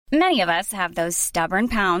Many of us have those stubborn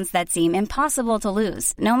pounds that seem impossible to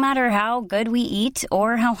lose, no matter how good we eat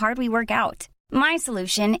or how hard we work out. My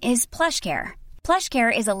solution is PlushCare.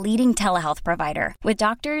 PlushCare is a leading telehealth provider with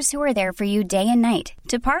doctors who are there for you day and night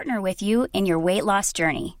to partner with you in your weight loss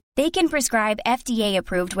journey. They can prescribe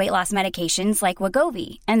FDA-approved weight loss medications like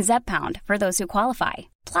Wegovy and Zepbound for those who qualify.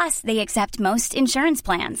 Plus, they accept most insurance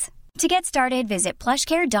plans. To get started, visit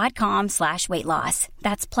plushcare.com/weightloss.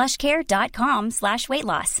 That's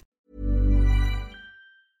plushcare.com/weightloss.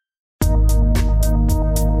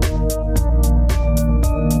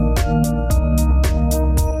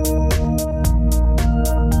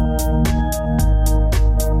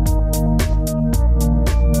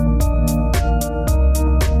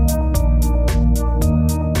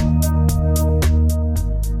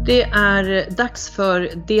 Det är dags för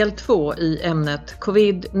del 2 i ämnet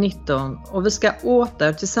covid-19 och vi ska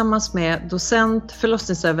åter tillsammans med docent,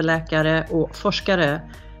 förlossningsöverläkare och forskare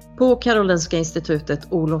på Karolinska institutet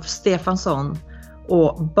Olof Stefansson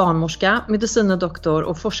och barnmorska, medicinedoktor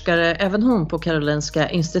och forskare även hon på Karolinska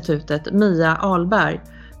institutet Mia Ahlberg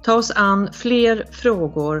ta oss an fler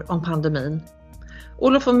frågor om pandemin.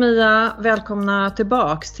 Olof och Mia, välkomna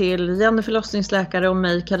tillbaks till Jenny förlossningsläkare och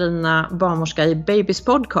mig Karina barnmorska i Babys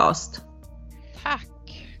podcast. Tack.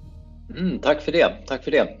 Tack för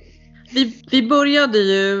det. Vi började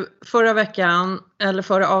ju förra veckan, eller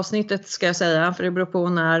förra avsnittet ska jag säga, för det beror på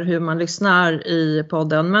hur man lyssnar i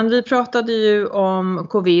podden. Men vi pratade ju om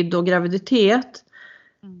covid och graviditet.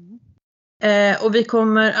 Och vi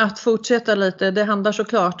kommer att fortsätta lite, det handlar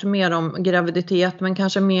såklart mer om graviditet men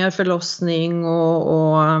kanske mer förlossning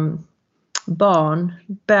och barn,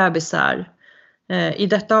 bebisar i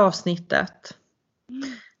detta avsnittet.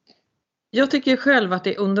 Jag tycker själv att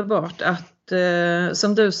det är underbart att,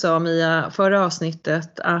 som du sa Mia förra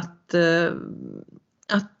avsnittet, att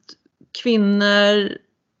kvinnor,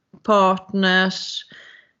 partners,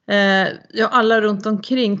 alla runt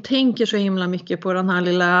omkring tänker så himla mycket på den här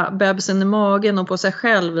lilla bebisen i magen och på sig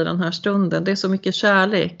själv i den här stunden. Det är så mycket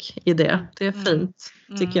kärlek i det. Det är fint,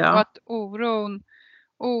 tycker jag. Och att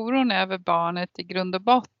oron över barnet i grund och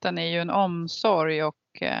botten är ju en omsorg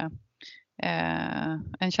och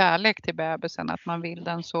en kärlek till bebisen, att man vill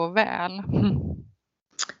den så väl.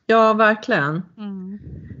 Ja, verkligen.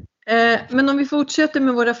 Men om vi fortsätter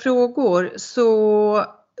med våra frågor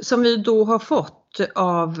som vi då har fått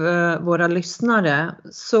av våra lyssnare,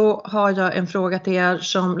 så har jag en fråga till er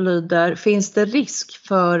som lyder: finns det risk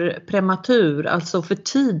för prematur, alltså för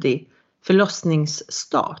tidig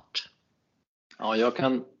förlossningsstart? Ja,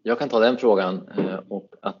 jag kan ta den frågan.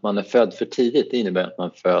 Och att man är född för tidigt, det innebär att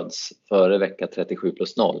man föds före vecka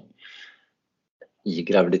 37+0 i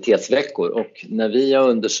graviditetsveckor. Och när vi har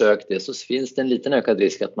undersökt det så finns det en liten ökad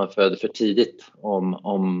risk att man föder för tidigt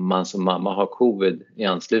om man som mamma har covid i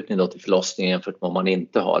anslutning då till förlossningen jämfört med om man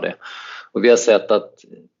inte har det. Och vi har sett att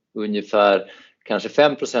ungefär kanske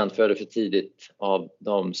 5% föder för tidigt av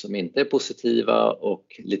de som inte är positiva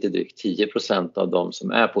och lite drygt 10% av de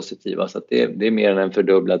som är positiva. Så att det är mer än en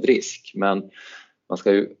fördubblad risk. Men man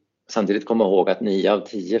ska ju samtidigt komma ihåg att 9 av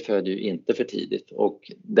 10 föder ju inte för tidigt.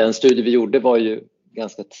 Och den studie vi gjorde var ju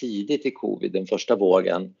ganska tidigt i covid, den första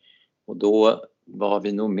vågen. Och då var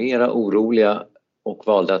vi nog mera oroliga och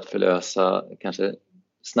valde att förlösa kanske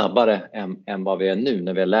snabbare än vad vi är nu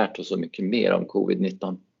när vi har lärt oss så mycket mer om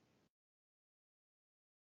covid-19.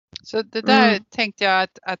 Så det där tänkte jag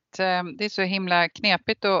att det är så himla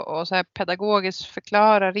knepigt och så här pedagogiskt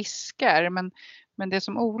förklara risker. Men det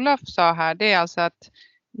som Olof sa här, det är alltså att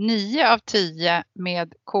 9 av 10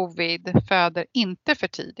 med covid föder inte för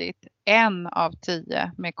tidigt. 1 av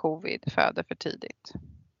 10 med covid föder för tidigt.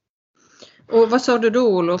 Och vad sa du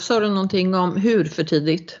då, Olof? Sa du någonting om hur för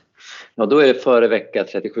tidigt? Ja, då är det före vecka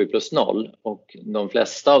 37+0 och de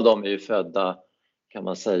flesta av dem är ju födda, kan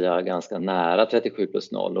man säga, ganska nära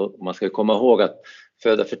 37+0. Och man ska komma ihåg att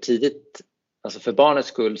föda för tidigt, alltså för barnets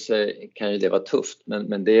skull så kan ju det vara tufft,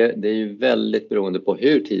 men det är ju väldigt beroende på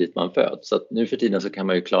hur tidigt man föds. Så att nu för tiden så kan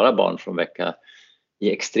man ju klara barn från vecka,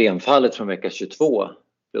 i extremfallet från vecka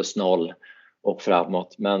 22+0 och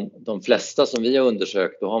framåt. Men de flesta som vi har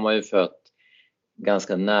undersökt, då har man ju fött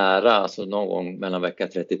ganska nära, alltså någon gång mellan vecka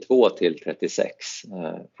 32 till 36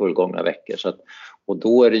 fullgångna veckor. Så att, och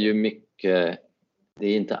då är det ju mycket, det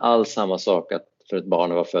är inte alls samma sak att för ett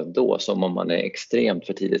barn att vara född då som om man är extremt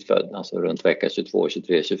för tidigt född, alltså runt vecka 22,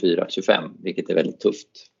 23, 24, 25, vilket är väldigt tufft.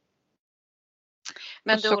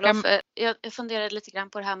 Men du Olof, jag funderade lite grann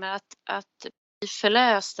på det här med att bli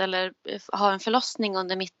förlöst eller ha en förlossning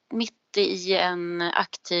under mitt i en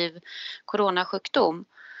aktiv coronasjukdom.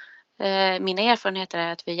 Mina erfarenheter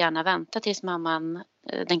är att vi gärna väntar tills mamman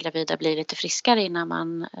den gravida blir lite friskare innan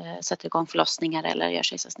man sätter igång förlossningar eller gör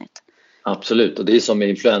kejsarsnitt. Absolut, och det är som med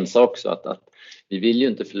influensa också att vi vill ju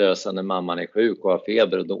inte förlösa när mamman är sjuk och har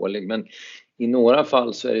feber och dålig, men i några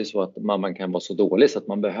fall så är det så att mamman kan vara så dålig så att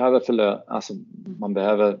man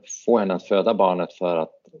behöver få henne att föda barnet för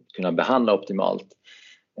att kunna behandla optimalt.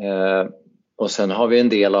 Och sen har vi en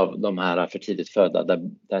del av de här för tidigt födda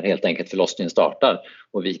där helt enkelt förlossningen startar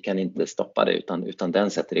och vi kan inte stoppa det utan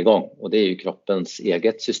den sätter igång. Och det är ju kroppens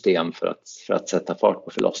eget system för att sätta fart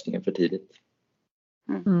på förlossningen för tidigt.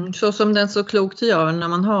 Så som den så klokt gör när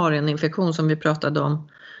man har en infektion som vi pratade om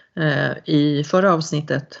i förra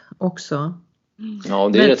avsnittet också. Ja,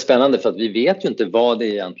 det är rätt spännande för att vi vet ju inte vad det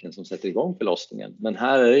är egentligen som sätter igång förlossningen. Men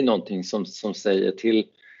här är det någonting som säger till,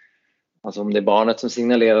 alltså om det är barnet som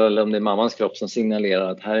signalerar eller om det är mammans kropp som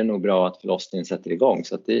signalerar att här är nog bra att förlossningen sätter igång.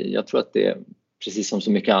 Så att jag tror att det är precis som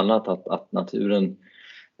så mycket annat att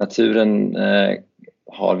naturen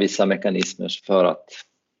har vissa mekanismer för att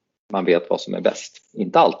man vet vad som är bäst.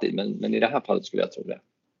 Inte alltid, men i det här fallet skulle jag tro det.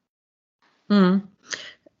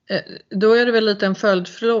 Då är det väl lite en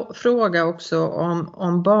följdfråga också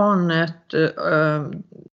om barnet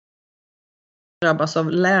drabbas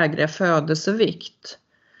av lägre födelsevikt.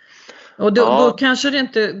 Och då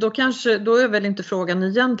är väl inte frågan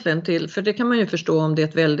egentligen till, för det kan man ju förstå om det är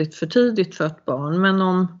ett väldigt för tidigt fött barn, men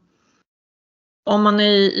om man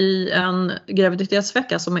är i en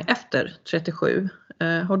graviditetsvecka som är efter 37,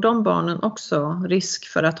 har de barnen också risk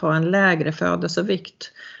för att ha en lägre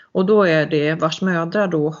födelsevikt. Och då är det vars mödrar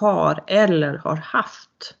då har eller har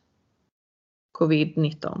haft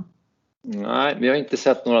covid-19. Nej, vi har inte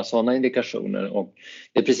sett några sådana indikationer och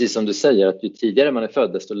det är precis som du säger att ju tidigare man är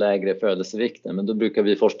född desto lägre är födelsevikten, men då brukar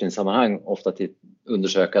vi i forskningssammanhang ofta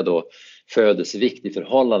undersöka då födelsevikt i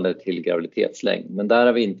förhållande till graviditetslängd, men där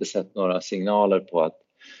har vi inte sett några signaler på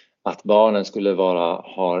att barnen skulle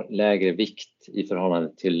ha lägre vikt i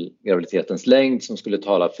förhållande till graviditetens längd som skulle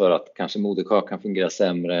tala för att kanske moderkakan fungerar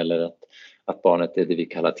sämre eller att barnet är det vi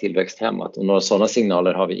kallar tillväxthämmat. Och några sådana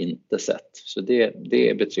signaler har vi inte sett. Så det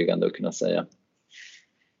är betryggande att kunna säga.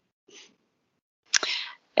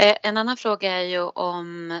 En annan fråga är ju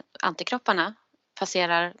om antikropparna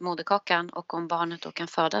passerar moderkakan och om barnet då kan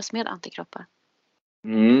födas med antikroppar.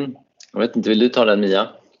 Jag vet inte, vill du ta den, Mia?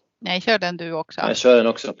 Nej, kör den du också. Jag kör den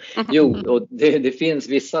också. Jo, och det finns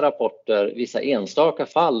vissa rapporter, vissa enstaka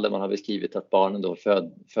fall där man har beskrivit att barnen då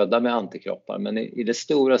födda med antikroppar. Men i det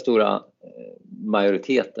stora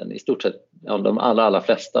majoriteten, i stort sett de allra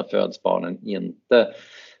flesta föds barnen inte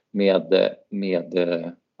med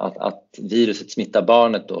att viruset smittar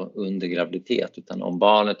barnet då under graviditet. Utan om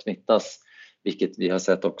barnet smittas, vilket vi har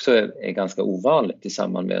sett också är ganska ovanligt i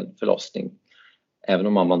samband med förlossning, även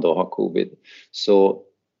om man då har covid,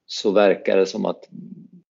 så verkar det som att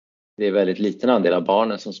det är väldigt liten andel av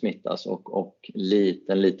barnen som smittas och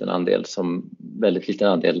liten andel väldigt liten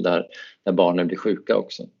andel där barnen blir sjuka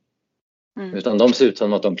också. Utan de ser ut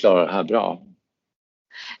som att de klarar det här bra.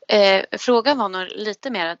 Frågan var nog lite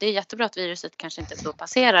mer att det är jättebra att viruset kanske inte då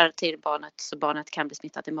passerar till barnet så barnet kan bli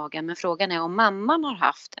smittat i magen. Men frågan är om mamman har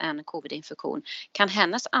haft en covid-infektion. Kan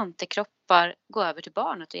hennes antikroppar gå över till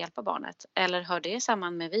barnet och hjälpa barnet? Eller hör det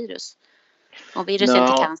samman med virus? Om viruset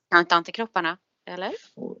inte kan inte antikropparna, eller?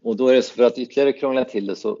 Och då är det för att ytterligare krångla till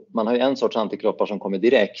det, så man har ju en sorts antikroppar som kommer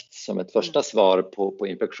direkt som ett första svar på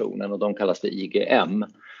infektionen och de kallas för IgM.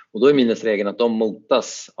 Och då är minnesregeln att de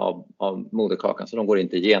motas av moderkakan så de går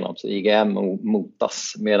inte igenom. Så IgM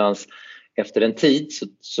motas, medan efter en tid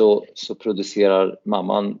så producerar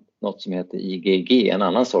mamman något som heter IgG, en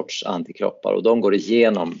annan sorts antikroppar, och de går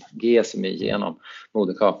igenom, G som är igenom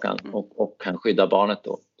moderkakan och kan skydda barnet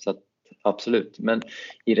då. Så att, absolut, men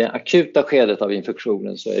i det akuta skedet av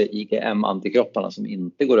infektionen så är det IgM-antikropparna som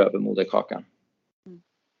inte går över moderkakan.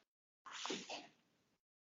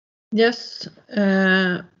 Yes.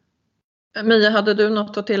 Mia, hade du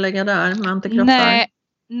något att tillägga där med antikroppar?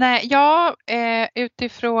 Nej,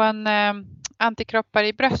 utifrån antikroppar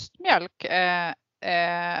i bröstmjölk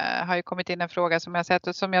har ju kommit in en fråga som jag sett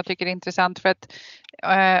och som jag tycker är intressant, för att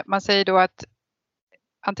man säger då att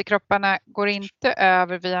antikropparna går inte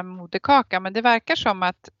över via moderkakan, men det verkar som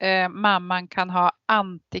att mamman kan ha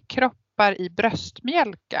antikroppar i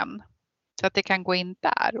bröstmjölken så att det kan gå in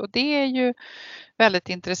där, och det är ju väldigt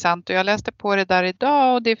intressant. Och jag läste på det där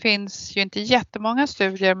idag och det finns ju inte jättemånga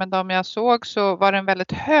studier, men de jag såg så var det en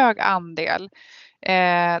väldigt hög andel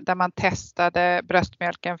där man testade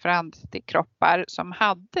bröstmjölken för antikroppar som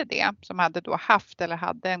hade då haft eller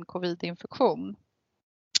hade en covid-infektion.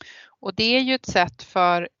 Och det är ju ett sätt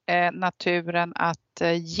för naturen att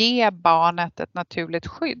ge barnet ett naturligt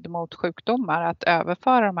skydd mot sjukdomar, att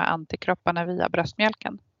överföra de här antikropparna via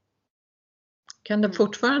bröstmjölken. Kan det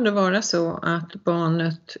fortfarande vara så att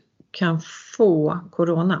barnet kan få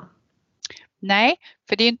corona? Nej,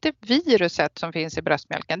 för det är inte viruset som finns i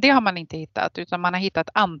bröstmjölken. Det har man inte hittat, utan man har hittat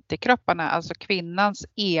antikropparna, alltså kvinnans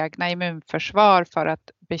egna immunförsvar för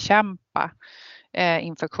att bekämpa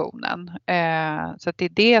infektionen. Så att det är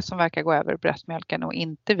det som verkar gå över bröstmjölken och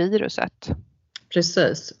inte viruset.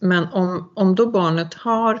 Precis, men om då barnet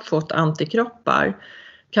har fått antikroppar,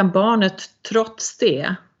 kan barnet trots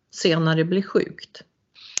det senare bli sjukt?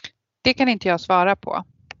 Det kan inte jag svara på.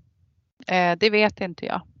 Det vet inte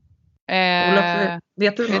jag. Olof,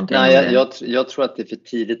 vet du någonting? Nej, jag tror att det är för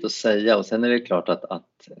tidigt att säga, och sen är det klart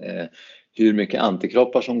att hur mycket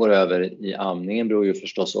antikroppar som går över i amningen beror ju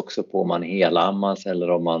förstås också på om man helammas eller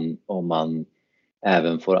om man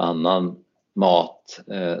även får annan mat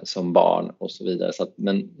som barn och så vidare. Så att,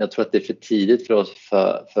 men jag tror att det är för tidigt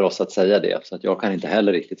för oss att säga det, så att jag kan inte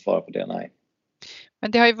heller riktigt svara på det, nej.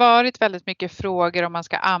 Men det har ju varit väldigt mycket frågor om man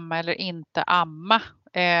ska amma eller inte amma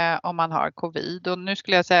om man har covid. Och nu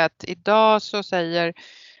skulle jag säga att idag så säger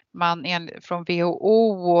man från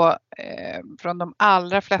WHO och från de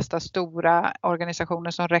allra flesta stora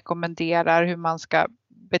organisationer som rekommenderar hur man ska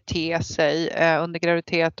bete sig under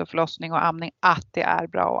graviditet och förlossning och amning, att det är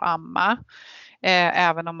bra att amma.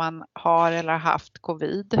 Även om man har eller har haft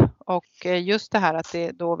covid. Och just det här att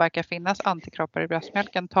det då verkar finnas antikroppar i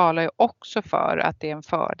bröstmjölken talar ju också för att det är en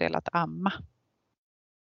fördel att amma.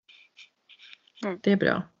 Det är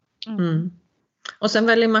bra. Och sen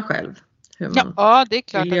väljer man själv hur man ja, det är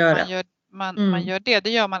klart vill att göra. man gör det. Det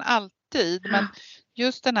gör man alltid. Men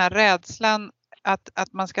just den här rädslan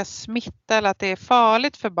att man ska smitta eller att det är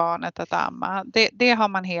farligt för barnet att amma, det har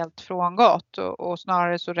man helt frångått, och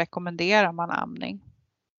snarare så rekommenderar man amning.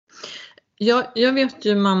 Jag vet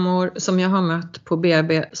ju mammor som jag har mött på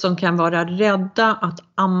BB som kan vara rädda att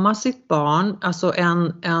amma sitt barn, alltså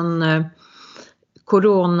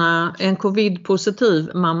en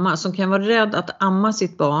covid-positiv mamma som kan vara rädd att amma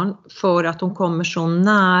sitt barn för att hon kommer så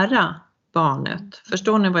nära barnet.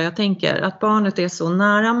 Förstår ni vad jag tänker? Att barnet är så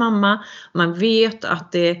nära mamma, man vet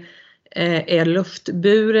att det är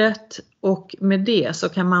luftburet, och med det så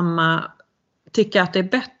kan mamma tycka att det är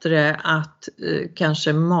bättre att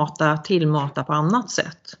kanske tillmata på annat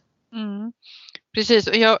sätt. Precis,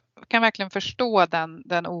 och jag kan verkligen förstå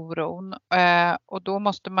den oron, och då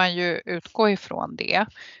måste man ju utgå ifrån det.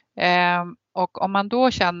 Och om man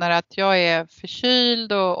då känner att jag är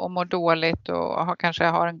förkyld och mår dåligt och kanske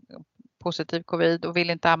har en positiv covid och vill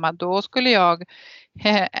inte amma, då skulle jag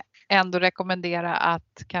ändå rekommendera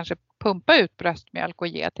att kanske pumpa ut bröstmjölk och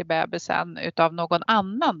ge till bebisen utav någon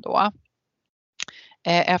annan då.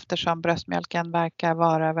 Eftersom bröstmjölken verkar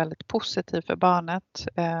vara väldigt positiv för barnet.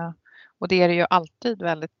 Och det är ju alltid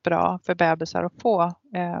väldigt bra för bebisar att få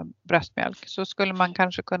bröstmjölk. Så skulle man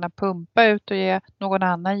kanske kunna pumpa ut och ge någon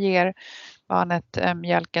annan, ger barnet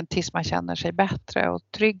mjölken tills man känner sig bättre och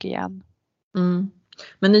trygg igen.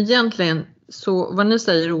 Men egentligen, så vad ni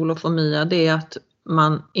säger Olof och Mia, det är att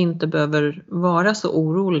man inte behöver vara så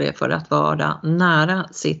orolig för att vara nära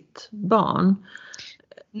sitt barn.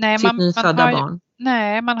 Nej, sitt nyfödda barn.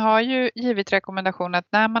 Nej, man har ju givit rekommendation att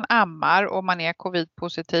när man ammar och man är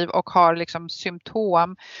covid-positiv och har liksom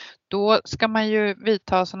symptom, då ska man ju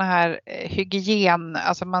vidta såna här hygien,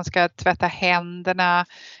 alltså man ska tvätta händerna,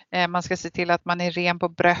 man ska se till att man är ren på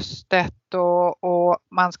bröstet, och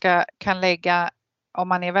man kan lägga, om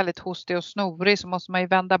man är väldigt hostig och snorig så måste man ju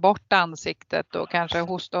vända bort ansiktet och kanske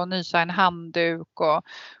hosta och nysa en handduk,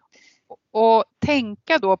 och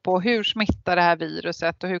tänka då på hur smittar det här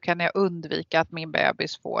viruset och hur kan jag undvika att min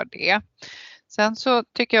bebis får det. Sen så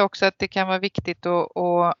tycker jag också att det kan vara viktigt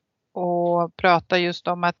att prata just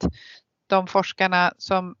om att de forskarna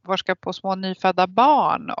som forskar på små nyfödda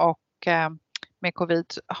barn och med covid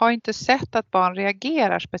har inte sett att barn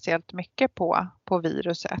reagerar speciellt mycket på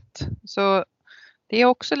viruset. Så det är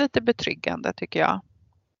också lite betryggande tycker jag.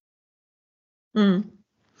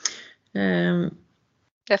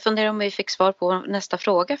 Jag funderar om vi fick svar på nästa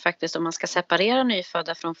fråga faktiskt, om man ska separera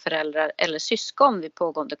nyfödda från föräldrar eller syskon vid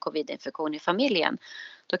pågående covid-infektion i familjen.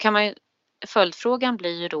 Då kan man ju, följdfrågan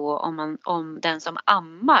blir ju då om den som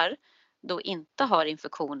ammar då inte har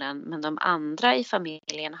infektionen men de andra i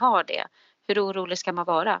familjen har det. Hur orolig ska man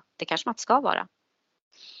vara? Det kanske man inte ska vara.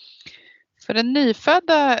 För den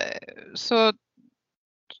nyfödda så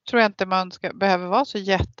tror jag inte man behöver vara så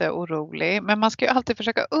jätteorolig. Men man ska ju alltid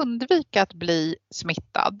försöka undvika att bli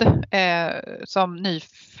smittad. Som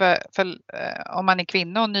om man är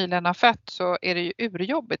kvinna och nyligen har fött så är det ju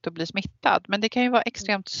urjobbigt att bli smittad. Men det kan ju vara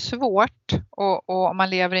extremt svårt och om man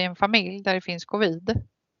lever i en familj där det finns covid.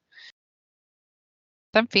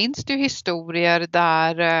 Sen finns det ju historier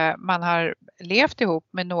där man har levt ihop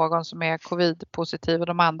med någon som är covid-positiv och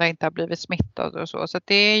de andra inte har blivit smittade och så. Så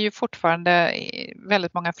det är ju fortfarande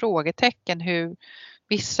väldigt många frågetecken hur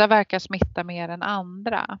vissa verkar smitta mer än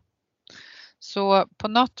andra. Så på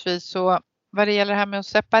något vis så vad det gäller det här med att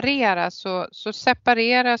separera så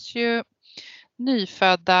separeras ju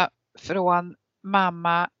nyfödda från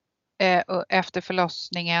mamma efter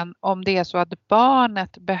förlossningen om det är så att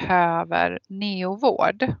barnet behöver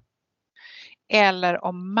neovård eller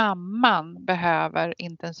om mamman behöver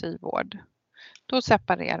intensivvård. Då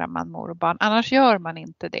separerar man mor och barn, annars gör man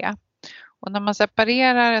inte det. Och när man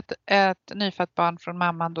separerar ett nyfött barn från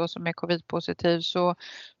mamman då som är covid-positiv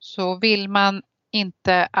så vill man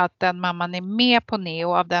inte att den mamman är med på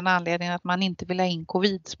neo av den anledningen att man inte vill ha in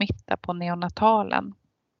covid-smitta på neonatalen.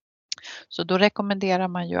 Så då rekommenderar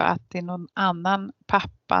man ju att det är någon annan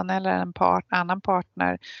pappan eller en annan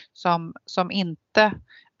partner som inte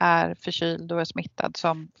är förkyld och är smittad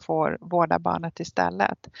som får vårda barnet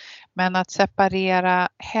istället. Men att separera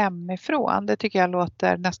hemifrån, det tycker jag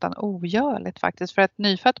låter nästan ogörligt faktiskt. För ett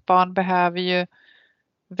nyfött barn behöver ju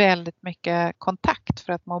väldigt mycket kontakt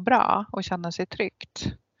för att må bra och känna sig tryggt.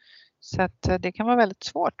 Så att det kan vara väldigt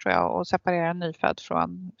svårt tror jag att separera en nyfödd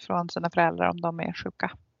från sina föräldrar om de är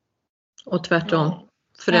sjuka. Och tvärtom,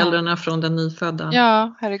 föräldrarna från den nyfödda.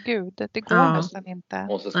 Ja, herregud, det går nästan inte.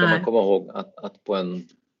 Och så ska man komma ihåg att på en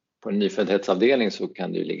nyföddhetsavdelning så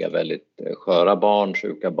kan det ju ligga väldigt sköra barn,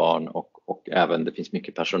 sjuka barn och även det finns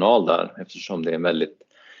mycket personal där eftersom det är en väldigt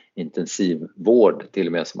intensiv vård till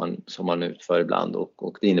och med som man utför ibland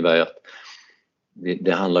och det innebär ju att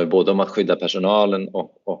det handlar ju både om att skydda personalen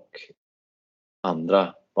och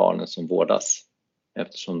andra barnen som vårdas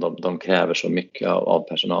eftersom de kräver så mycket av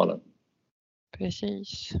personalen.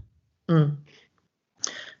 Precis. Mm.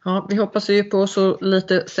 Ja, vi hoppas ju på så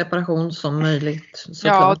lite separation som möjligt.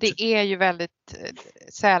 Ja, det är ju väldigt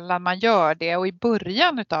sällan man gör det och i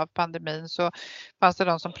början av pandemin så fanns det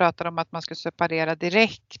de som pratade om att man skulle separera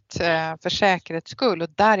direkt för säkerhets skull och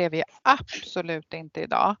där är vi absolut inte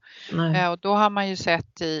idag. Och då har man ju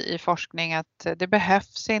sett i forskning att det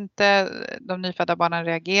behövs inte, de nyfödda barnen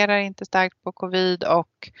reagerar inte starkt på covid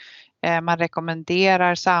och man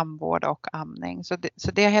rekommenderar samvård och amning. Så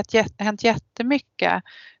det har hänt jättemycket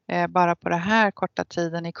bara på den här korta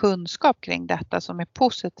tiden i kunskap kring detta som är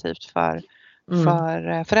positivt för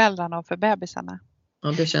föräldrarna och för bebisarna.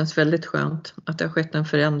 Ja, det känns väldigt skönt att det har skett en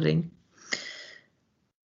förändring.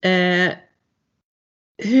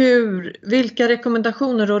 Vilka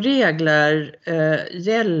rekommendationer och regler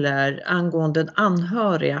gäller angående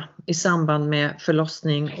anhöriga i samband med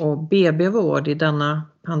förlossning och BB-vård i denna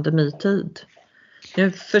pandemitid?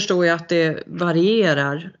 Nu förstår jag att det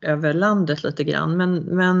varierar över landet lite grann,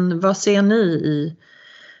 men vad ser ni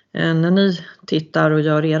när ni tittar och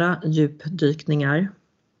gör era djupdykningar?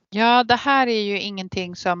 Ja, det här är ju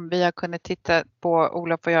ingenting som vi har kunnat titta på,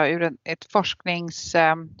 Olof och jag, ur ett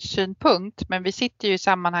forskningssynpunkt. Men vi sitter ju i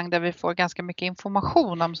sammanhang där vi får ganska mycket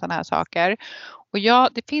information om sådana här saker. Och ja,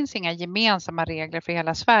 det finns inga gemensamma regler för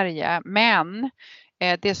hela Sverige, men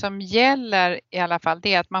det som gäller i alla fall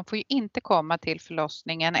det är att man får ju inte komma till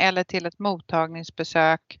förlossningen eller till ett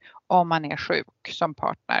mottagningsbesök om man är sjuk som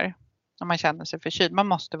partner. Om man känner sig förkyld. Man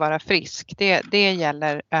måste vara frisk. Det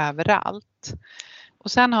gäller överallt.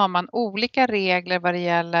 Och sen har man olika regler vad det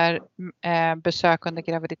gäller besök under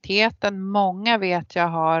graviditeten. Många vet jag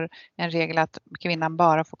har en regel att kvinnan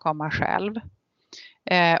bara får komma själv.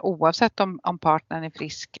 Oavsett om partnern är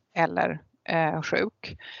frisk eller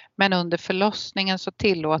sjuk. Men under förlossningen så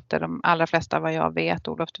tillåter de allra flesta vad jag vet,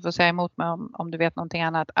 Olof, du får säga emot mig om du vet någonting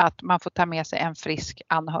annat, att man får ta med sig en frisk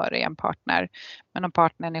anhörig, en partner. Men om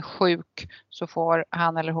partnern är sjuk så får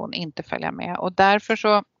han eller hon inte följa med. Och därför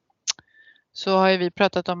så har ju vi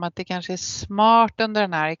pratat om att det kanske är smart under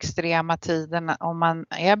den här extrema tiden om man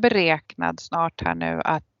är beräknad snart här nu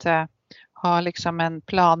att ha liksom en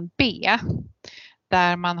plan B.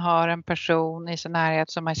 Där man har en person i sin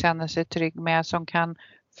närhet som man känner sig trygg med som kan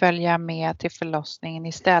följa med till förlossningen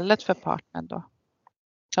istället för partnern då,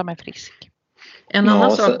 som är frisk. En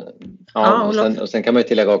annan sak. Och sen kan man ju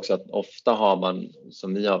tillägga också att ofta har man,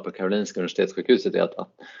 som vi har på Karolinska universitetssjukhuset, är att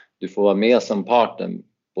du får vara med som partner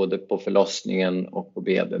både på förlossningen och på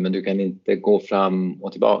BB, men du kan inte gå fram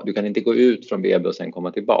och tillbaka, du kan inte gå ut från BB och sen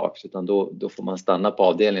komma tillbaka, utan då får man stanna på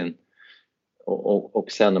avdelningen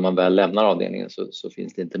Och sen när man väl lämnar avdelningen så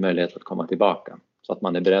finns det inte möjlighet att komma tillbaka. Så att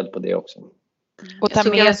man är beredd på det också. Och ta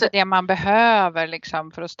med sig det man behöver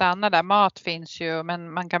liksom för att stanna där. Mat finns ju,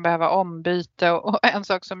 men man kan behöva ombyte. Och en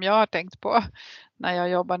sak som jag har tänkt på när jag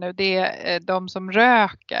jobbar nu, det är de som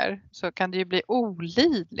röker. Så kan det ju bli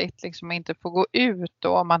olidligt liksom att inte få gå ut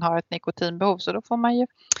då om man har ett nikotinbehov. Så då får man ju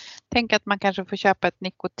tänka att man kanske får köpa ett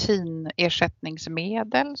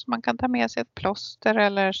nikotinersättningsmedel. Så man kan ta med sig ett plåster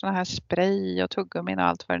eller såna här spray och tuggummin och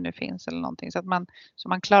allt vad det nu finns eller någonting. Så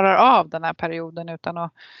man klarar av den här perioden utan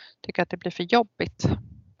att tycka att det blir för jobbigt.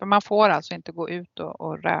 För man får alltså inte gå ut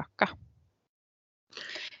och röka.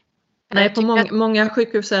 Nej, på många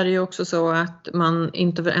sjukhus är det ju också så att man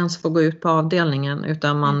inte ens får gå ut på avdelningen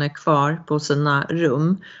utan man är kvar på sina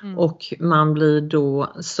rum och man blir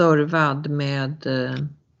då servad med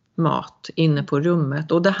mat inne på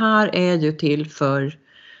rummet. Och det här är ju till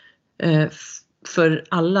för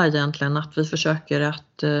alla egentligen att vi försöker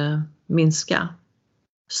att minska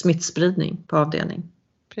smittspridning på avdelning.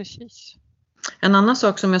 Precis. En annan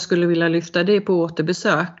sak som jag skulle vilja lyfta, det är på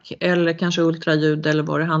återbesök eller kanske ultraljud eller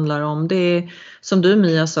vad det handlar om. Det är, som du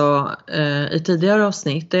Mia sa i tidigare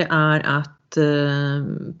avsnitt, det är att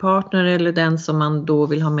partner eller den som man då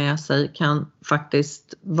vill ha med sig kan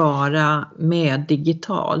faktiskt vara med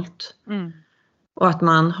digitalt. Och att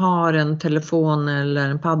man har en telefon eller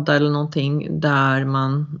en padda eller någonting där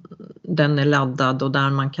den är laddad och där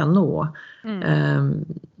man kan nå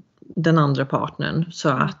den andra partnern så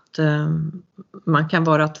att man kan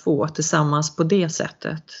vara två tillsammans på det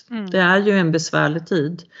sättet. Det är ju en besvärlig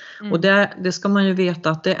tid och det ska man ju veta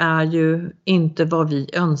att det är ju inte vad vi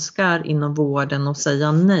önskar inom vården och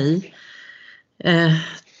säga nej.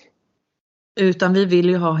 Utan vi vill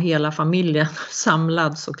ju ha hela familjen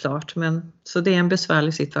samlad såklart. Så det är en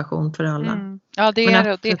besvärlig situation för alla. Ja, det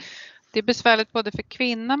är det. Det är besvärligt både för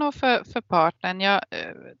kvinnan och för partnern. Jag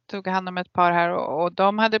tog hand om ett par här och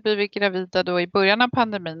de hade blivit gravida då i början av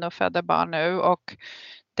pandemin och födde barn nu. Och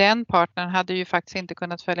den partnern hade ju faktiskt inte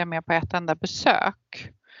kunnat följa med på ett enda besök.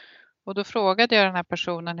 Och då frågade jag den här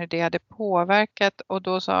personen hur det hade påverkat och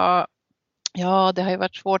då sa ja, det har ju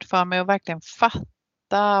varit svårt för mig att verkligen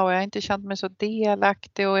fatta och jag har inte känt mig så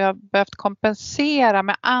delaktig och jag har behövt kompensera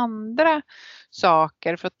med andra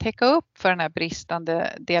saker för att täcka upp för den här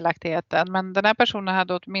bristande delaktigheten. Men den här personen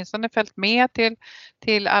hade åtminstone följt med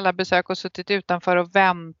till alla besök och suttit utanför och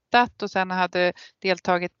väntat och sen hade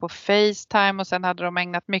deltagit på FaceTime och sen hade de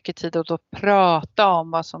ägnat mycket tid åt att prata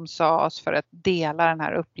om vad som sades för att dela den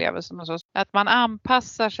här upplevelsen. Och så. Att man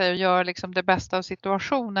anpassar sig och gör liksom det bästa av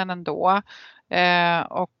situationen ändå.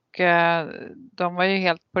 Och de var ju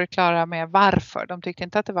helt på det klara med varför. De tyckte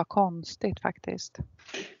inte att det var konstigt faktiskt.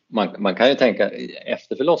 Man kan ju tänka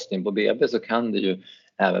efter förlossning på BB så kan det ju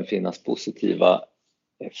även finnas positiva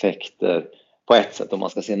effekter på ett sätt. Om man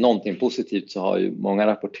ska se någonting positivt så har ju många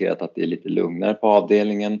rapporterat att det är lite lugnare på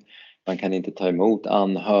avdelningen. Man kan inte ta emot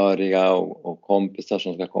anhöriga och kompisar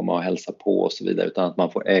som ska komma och hälsa på och så vidare utan att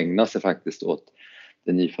man får ägna sig faktiskt åt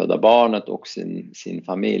det nyfödda barnet och sin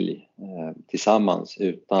familj tillsammans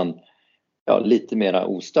utan lite mera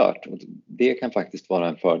ostört. Och det kan faktiskt vara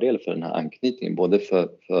en fördel för den här anknytningen både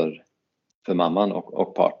för mamman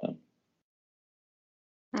och partnern.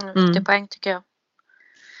 Viktig poäng tycker jag.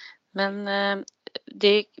 Men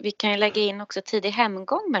vi kan ju lägga in också tidig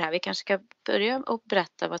hemgång med det här. Vi kanske ska börja och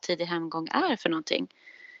berätta vad tidig hemgång är för någonting.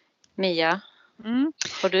 Mia?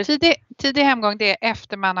 Tidig hemgång, det är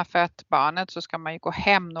efter man har fött barnet så ska man ju gå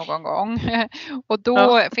hem någon gång. Och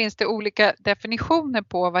då finns det olika definitioner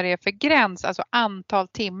på vad det är för gräns, alltså antal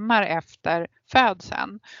timmar efter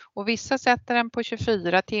födseln. Och vissa sätter den på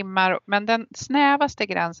 24 timmar men den snävaste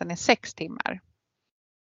gränsen är 6 timmar.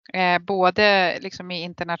 Både liksom i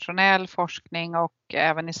internationell forskning och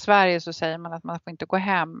även i Sverige så säger man att man får inte gå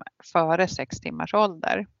hem före 6 timmars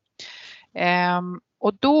ålder.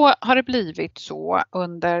 Och då har det blivit så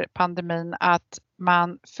under pandemin att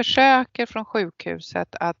man försöker från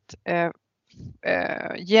sjukhuset att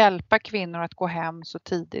hjälpa kvinnor att gå hem så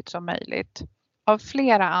tidigt som möjligt. Av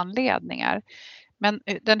flera anledningar. Men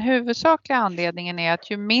den huvudsakliga anledningen är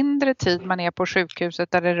att ju mindre tid man är på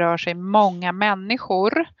sjukhuset där det rör sig många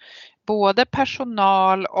människor, både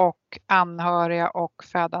personal och anhöriga och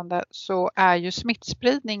födande, så är ju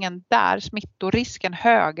smittspridningen där, smittorisken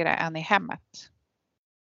högre än i hemmet.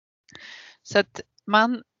 Så att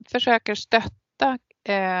man försöker stötta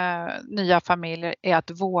nya familjer i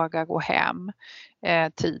att våga gå hem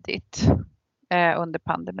tidigt under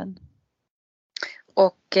pandemin.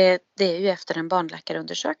 Och det är ju efter en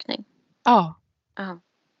barnläkarundersökning. Ja.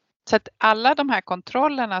 Så att alla de här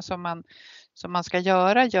kontrollerna som man ska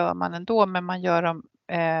göra gör man ändå, men man gör dem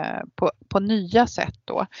på nya sätt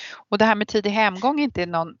då. Och det här med tidig hemgång är inte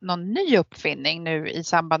någon ny uppfinning nu i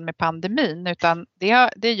samband med pandemin, utan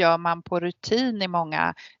det gör man på rutin i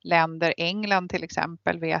många länder. England till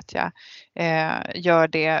exempel vet jag gör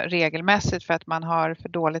det regelmässigt för att man har för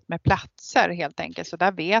dåligt med platser helt enkelt. Så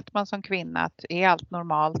där vet man som kvinna att är allt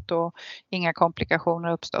normalt och inga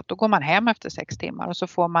komplikationer uppstått, då går man hem efter 6 timmar och så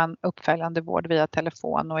får man uppföljande vård via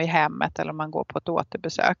telefon och i hemmet eller om man går på ett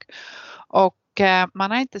återbesök. Och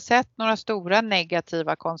man har inte sett några stora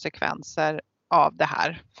negativa konsekvenser av det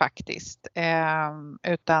här faktiskt.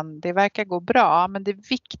 Utan det verkar gå bra. Men det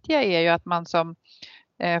viktiga är ju att man som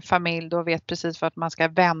familj då vet precis vart man ska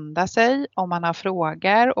vända sig om man har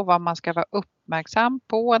frågor och vad man ska vara uppmärksam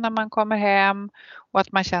på när man kommer hem. Och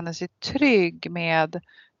att man känner sig trygg med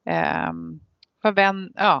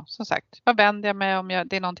som sagt, vad vänder jag mig om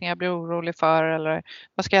det är någonting jag blir orolig för eller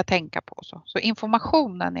vad ska jag tänka på? Så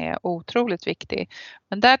informationen är otroligt viktig.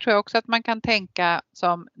 Men där tror jag också att man kan tänka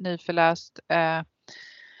som nyförlöst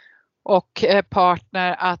och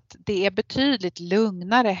partner att det är betydligt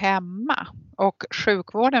lugnare hemma. Och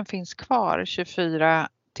sjukvården finns kvar 24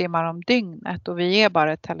 timmar om dygnet och vi är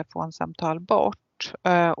bara ett telefonsamtal bort.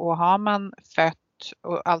 Och har man fött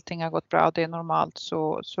och allting har gått bra och det är normalt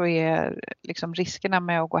så är liksom riskerna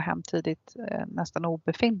med att gå hem tidigt nästan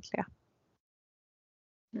obefintliga.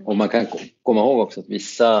 Och man kan komma ihåg också att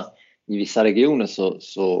i vissa regioner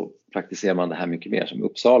så praktiserar man det här mycket mer. Som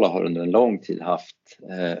Uppsala har under en lång tid haft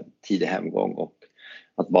tidig hemgång och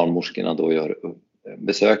att barnmorskorna då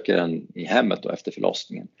besöker en i hemmet då efter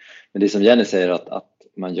förlossningen. Men det som Jenny säger att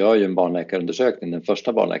man gör ju en barnläkarundersökning. Den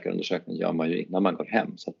första barnläkarundersökningen gör man ju innan man går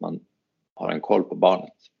hem så att man har en koll på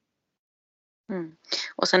barnet. Mm.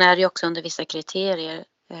 Och sen är det ju också under vissa kriterier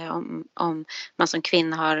om man som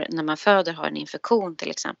kvinna har, när man föder har en infektion till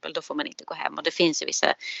exempel, då får man inte gå hem. Och det finns ju vissa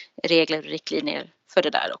regler och riktlinjer för det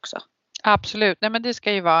där också. Absolut, nej men det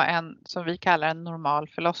ska ju vara en, som vi kallar en normal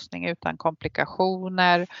förlossning utan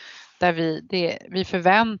komplikationer. Där vi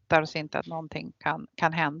förväntar oss inte att någonting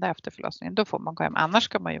kan hända efter förlossningen. Då får man gå hem, annars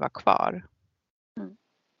ska man ju vara kvar. Mm.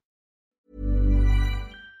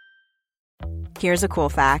 Here's a cool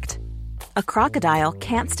fact. A crocodile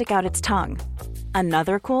can't stick out its tongue.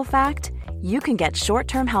 Another cool fact, you can get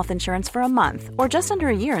short-term health insurance for a month or just under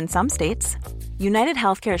a year in some states. United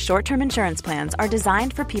Healthcare short-term insurance plans are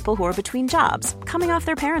designed for people who are between jobs, coming off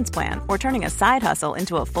their parents' plan, or turning a side hustle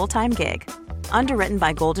into a full-time gig. Underwritten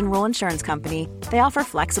by Golden Rule Insurance Company, they offer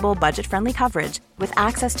flexible, budget-friendly coverage with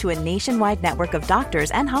access to a nationwide network of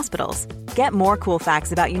doctors and hospitals. Get more cool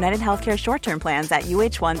facts about United Healthcare short-term plans at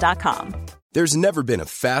uh1.com. There's never been a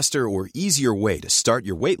faster or easier way to start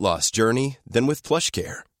your weight loss journey than with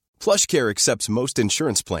PlushCare. PlushCare accepts most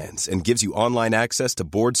insurance plans and gives you online access to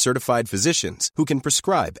board-certified physicians who can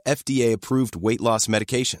prescribe FDA-approved weight loss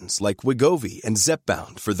medications like Wegovy and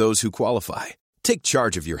Zepbound for those who qualify. Take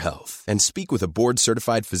charge of your health and speak with a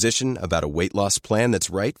board-certified physician about a weight loss plan that's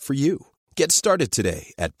right for you. Get started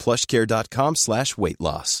today at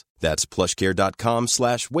plushcare.com/weightloss. That's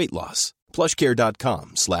plushcare.com/weightloss.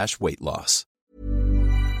 plushcare.com/weightloss.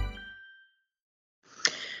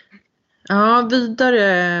 Ja,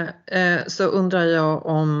 vidare så undrar jag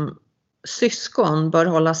om syskon bör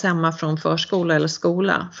hållas hemma från förskola eller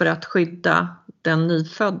skola för att skydda den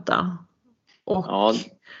nyfödda.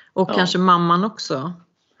 Och kanske mamman också.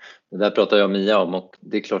 Det där pratar jag och Mia om och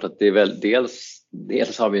det är klart att det är väl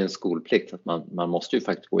dels har vi en skolplikt att man måste ju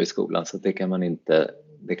faktiskt gå i skolan så det kan man inte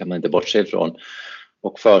bortse ifrån.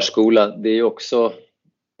 Och förskola, det är ju också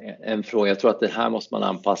en fråga. Jag tror att det här måste man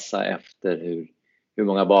anpassa efter hur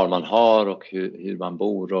många barn man har och hur man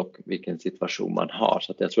bor och vilken situation man har.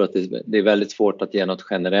 Så att jag tror att det är väldigt svårt att ge något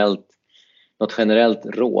generellt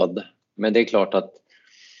råd. Men det är klart att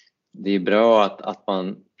det är bra att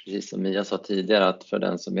man, precis som Mia sa tidigare, att för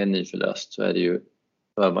den som är nyförlöst så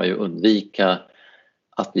bör man ju undvika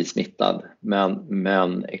att bli smittad.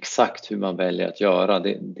 Men exakt hur man väljer att göra,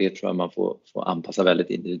 det tror jag man får anpassa väldigt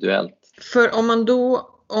individuellt. För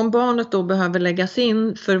om barnet då behöver läggas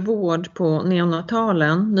in för vård på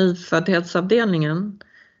neonatalen, nyföddhetsavdelningen,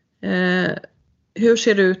 hur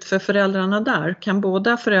ser det ut för föräldrarna där? Kan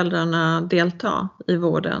båda föräldrarna delta i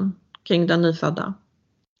vården kring den nyfödda?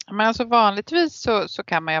 Men alltså vanligtvis så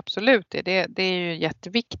kan man ju absolut det. Det är ju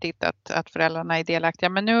jätteviktigt att föräldrarna är delaktiga.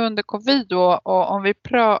 Men nu under covid då, och om vi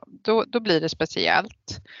då blir det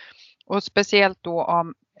speciellt. Och speciellt då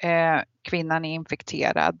om kvinnan är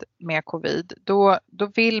infekterad med covid. Då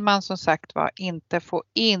vill man som sagt inte få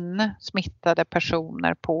in smittade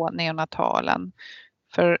personer på neonatalen.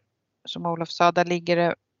 För som Olof sa, där ligger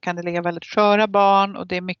det kan det ligga väldigt sköra barn och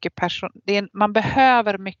det är mycket man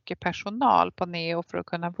behöver mycket personal på neo för att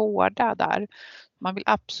kunna vårda där. Man vill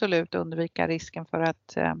absolut undvika risken för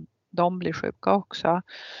att de blir sjuka också.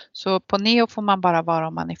 Så på neo får man bara vara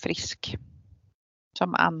om man är frisk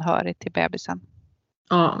som anhörig till bebisen.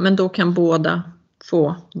 Ja, men då kan båda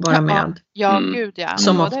få vara med. Ja, gud ja.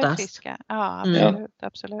 Som båda oftast. är friska. Ja, absolut.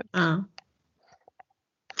 Absolut. Ja.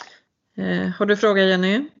 Har du frågat,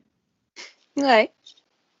 Jenny? Nej.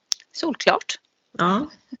 Solklart. Ja.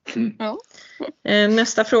 Ja.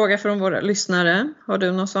 Nästa fråga från våra lyssnare. Har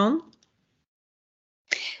du någon sån?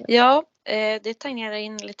 Ja, det tangerar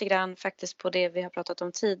in lite grann faktiskt på det vi har pratat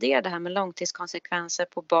om tidigare. Det här med långtidskonsekvenser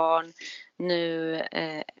på barn. Nu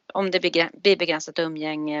om det blir begränsat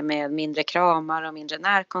umgänge med mindre kramar och mindre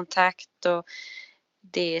närkontakt. Och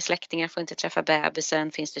släktingar får inte träffa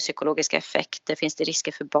bebisen. Finns det psykologiska effekter? Finns det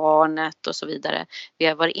risker för barnet? Och så vidare. Vi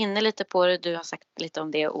har varit inne lite på det. Du har sagt lite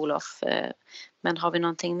om det, Olof. Men har vi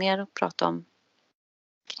någonting mer att prata om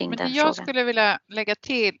kring den frågan? Jag skulle vilja lägga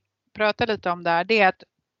till, prata lite om där. Det är att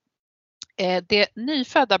det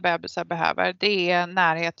nyfödda bebisar behöver, det är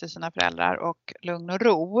närhet till sina föräldrar och lugn och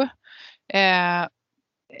ro.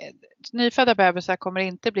 Nyfödda bebisar kommer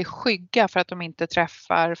inte bli skygga för att de inte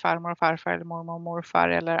träffar farmor och farfar eller mormor och morfar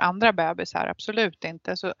eller andra bebisar. Absolut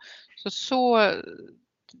inte. Så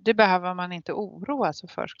det behöver man inte oroa sig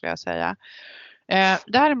för, skulle jag säga.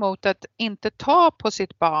 Däremot att inte ta på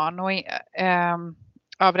sitt barn och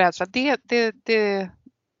av rädsla, det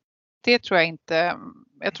tror jag inte.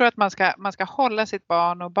 Jag tror att man ska hålla sitt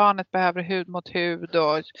barn och barnet behöver hud mot hud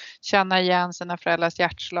och känna igen sina föräldrars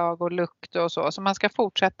hjärtslag och lukt och så. Så man ska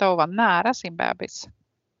fortsätta att vara nära sin bebis.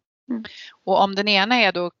 Mm. Och om den ena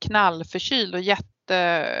är då knallförkyld och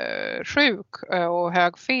jättesjuk och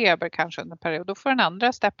hög feber kanske under en period, då får den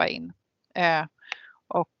andra steppa in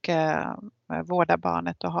och vårda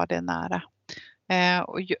barnet och ha det nära.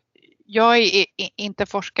 Och jag är inte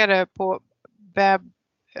forskare på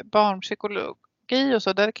barnpsykologi och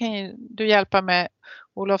så, där kan ju du hjälpa mig,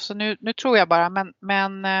 Olof, så nu tror jag bara,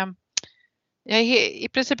 men jag är i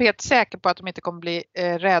princip helt säker på att de inte kommer bli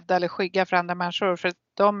rädda eller skygga för andra människor, för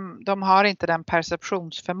de har inte den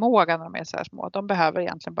perceptionsförmågan när de är så här små. De behöver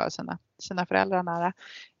egentligen bara sina föräldrar nära.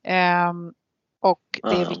 Och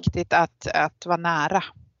det är viktigt att vara nära.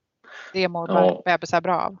 Det mår bebisar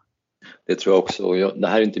bra av. Det tror jag också. Det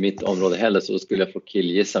här är inte mitt område heller, så skulle jag få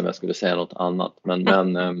killgissa om jag skulle säga något annat.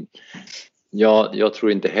 Men jag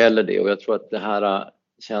tror inte heller det. Och jag tror att det här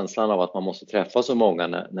känslan av att man måste träffa så många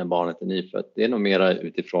när barnet är nyfött, det är nog mera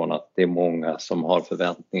utifrån att det är många som har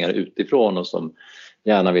förväntningar utifrån och som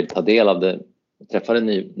gärna vill ta del av det, träffa det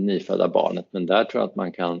nyfödda barnet. Men där tror jag att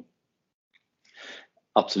man kan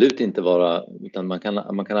absolut inte vara, utan man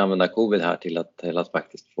kan använda covid här till att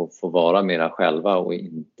faktiskt få vara mera själva och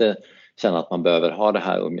inte känna att man behöver ha det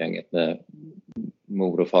här umgänget med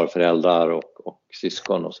mor- och farföräldrar och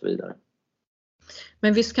syskon och så vidare.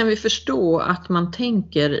 Men visst kan vi förstå att man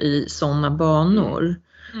tänker i sådana banor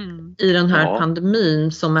i den här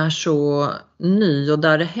pandemin som är så ny och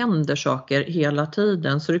där det händer saker hela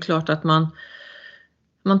tiden. Så det är klart att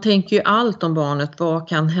man tänker ju allt om barnet, vad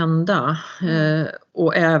kan hända?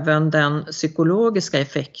 Och även den psykologiska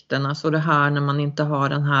effekten, alltså det här när man inte har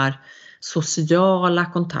den här sociala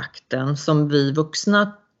kontakten som vi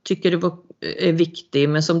vuxna tycker är viktig,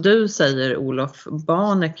 men som du säger, Olof,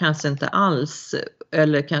 barnet kanske inte alls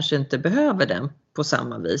eller kanske inte behöver den på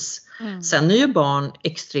samma vis. Sen är ju barn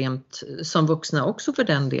extremt, som vuxna också för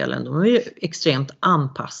den delen, de är ju extremt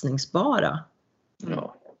anpassningsbara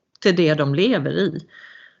till det de lever i.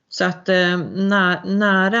 Så att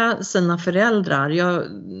nära sina föräldrar. Jag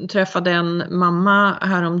träffade en mamma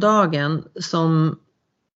häromdagen som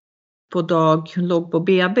låg på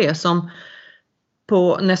BB, som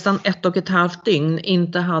på nästan 1,5 dygn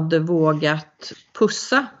inte hade vågat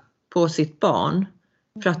pussa på sitt barn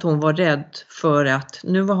för att hon var rädd för att,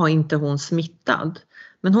 nu var inte hon smittad,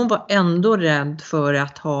 men hon var ändå rädd för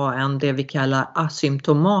att ha det vi kallar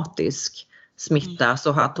asymptomatisk smitta, så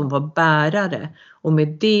att hon var bärare och med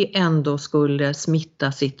det ändå skulle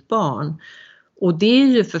smitta sitt barn. Och det är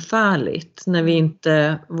ju förfärligt när vi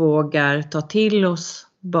inte vågar ta till oss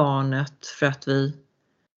barnet för att vi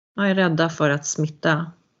är rädda för att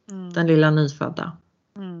smitta den lilla nyfödda.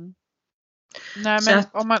 Nej,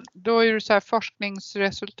 men då är det så här,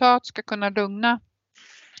 forskningsresultat ska kunna lugna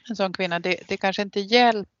en sån kvinna. Det kanske inte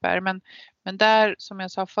hjälper, men där, som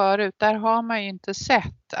jag sa förut, där har man ju inte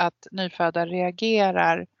sett att nyfödda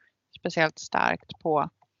reagerar speciellt starkt på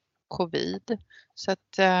covid. Så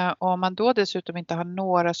att om man då dessutom inte har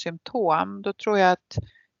några symptom, då tror jag att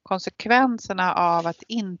konsekvenserna av att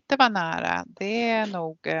inte vara nära, det är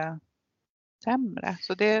nog sämre.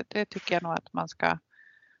 Så det tycker jag nog att man ska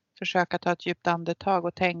försöka ta ett djupt andetag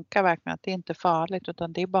och tänka verkligen att det är inte farligt,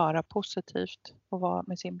 utan det är bara positivt att vara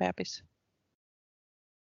med sin bebis.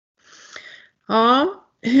 Ja,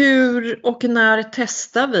 hur och när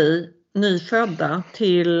testar vi nyfödda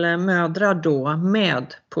till mödrar då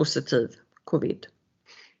med positiv covid?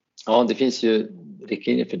 Ja, det finns ju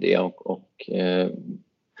riktlinjer för det och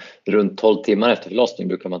runt 12 timmar efter förlossning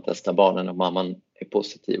brukar man testa barnen om mamman är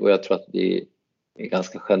positiv. Och jag tror att vi är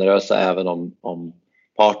ganska generösa även om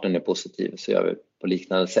partnern är positiv, så gör vi på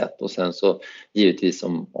liknande sätt. Och sen så givetvis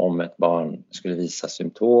om ett barn skulle visa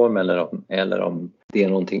symptom eller om det är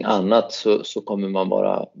någonting annat så kommer man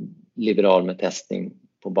vara liberal med testning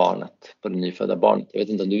på barnet, på det nyfödda barnet. Jag vet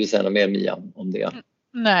inte om du vill säga något mer, Mia, om det?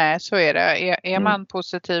 Nej, så är det. Är man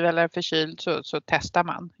positiv eller förkyld så testar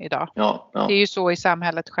man idag. Ja. Det är ju så i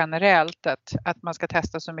samhället generellt att man ska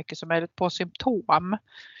testa så mycket som möjligt på symptom.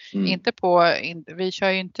 Vi kör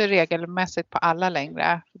ju inte regelmässigt på alla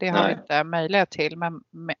längre. Det har vi inte möjlighet till, men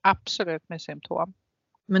absolut med symptom.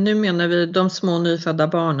 Men nu menar vi de små nyfödda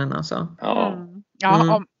barnen alltså?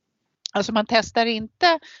 Alltså man testar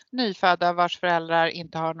inte nyfödda vars föräldrar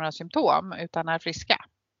inte har några symptom utan är friska.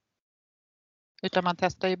 Utan man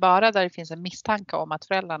testar ju bara där det finns en misstanke om att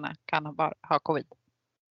föräldrarna kan ha covid.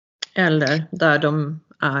 Eller där de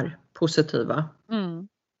är positiva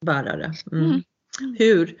bärare.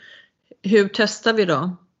 Hur testar vi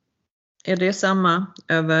då? Är det samma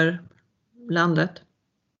över landet?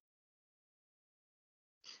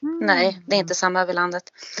 Nej, det är inte samma över landet.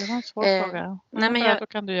 Det var en svår fråga. Då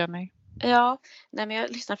kan du ge mig. Ja, men jag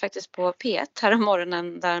lyssnade faktiskt på P1 här om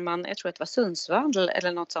morgonen där man, jag tror att det var Sundsvall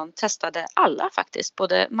eller något sånt, testade alla faktiskt,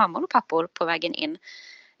 både mammor och pappor på vägen in.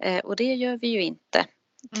 Och det gör vi ju inte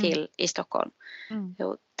till i Stockholm.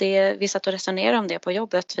 Vi satt och resonerade om det på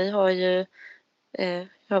jobbet. Vi har ju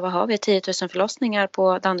 10 000 förlossningar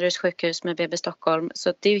på Danderyds sjukhus med BB Stockholm,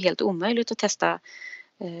 så det är ju helt omöjligt att testa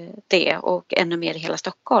det och ännu mer i hela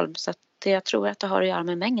Stockholm. Så att jag tror att det har att göra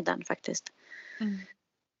med mängden faktiskt.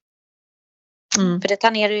 För det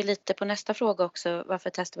tangerar ju lite på nästa fråga också. Varför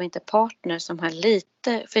testar vi inte partner som har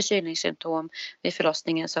lite förkylningssymptom vid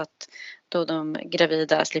förlossningen så att då de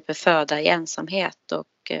gravida slipper föda i ensamhet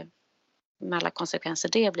och med alla konsekvenser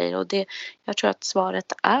det blir. Och jag tror att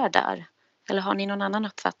svaret är där. Eller har ni någon annan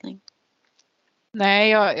uppfattning? Nej,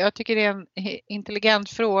 jag tycker det är en intelligent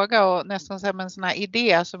fråga och nästan som en sån här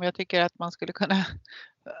idé som jag tycker att man skulle kunna,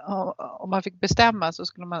 om man fick bestämma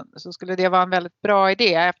så skulle det vara en väldigt bra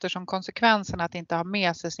idé, eftersom konsekvenserna att inte ha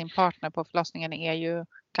med sig sin partner på förlossningen är ju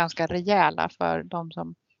ganska rejäla för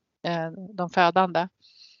de födande.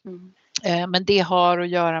 Men det har att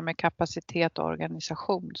göra med kapacitet och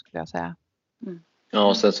organisation, skulle jag säga. Ja,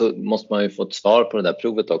 och sen så måste man ju få ett svar på det där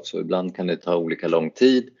provet också. Ibland kan det ta olika lång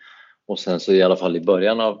tid. Och sen så i alla fall i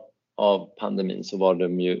början av pandemin så var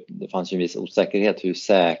det fanns ju en viss osäkerhet hur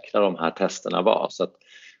säkra de här testerna var. Så att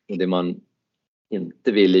det man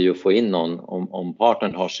inte ville ju få in någon om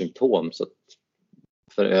partnern har symptom. Så att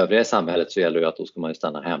för övriga i samhället så gäller det att då ska man ju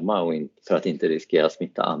stanna hemma och för att inte riskera att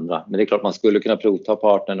smitta andra. Men det är klart man skulle kunna provta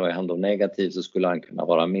partnern och är han då negativ så skulle han kunna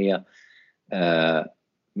vara med.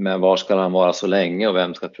 Men var ska han vara så länge och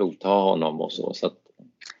vem ska provta honom och så att,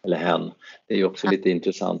 eller hen. Det är ju också lite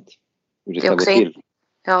intressant hur det ska gå till.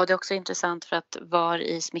 Ja, det är också intressant för att var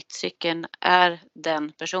i smittcykeln är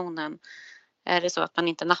den personen. Är det så att man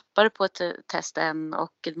inte nappar på ett test än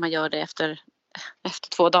och man gör det efter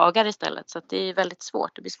 2 dagar istället. Så att det är väldigt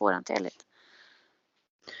svårt, det blir svårhanterligt.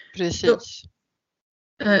 Precis.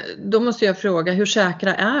 Då måste jag fråga, hur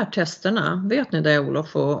säkra är testerna? Vet ni det,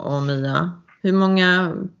 Olof och Mia? Hur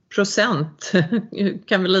många procent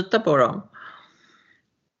kan vi lita på dem?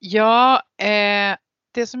 Ja,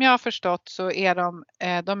 det som jag har förstått så är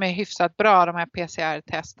de är hyfsat bra, de här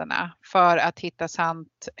PCR-testerna, för att hitta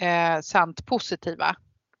sant positiva.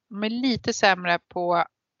 De är lite sämre på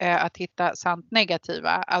att hitta sant negativa.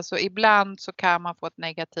 Alltså ibland så kan man få ett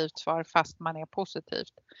negativt svar fast man är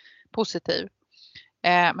positiv.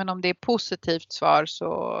 Men om det är positivt svar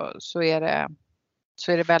så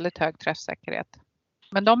är det väldigt hög träffsäkerhet.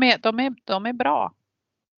 Men de är bra.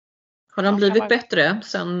 Har de blivit bättre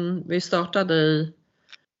sen vi startade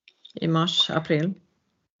i mars, april?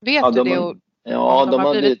 Vet du det? Ja, de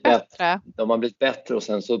har blivit bättre. De har blivit bättre och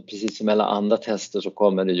sen så precis som alla andra tester så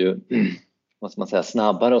kommer det ju vad ska man säga,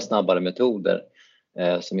 snabbare och snabbare metoder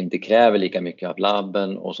som inte kräver lika mycket av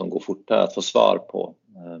labben och som går fortare att få svar på.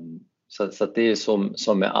 Så att det är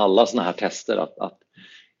som med alla såna här tester att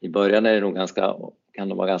i början är det nog kan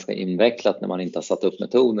det vara ganska invecklat när man inte har satt upp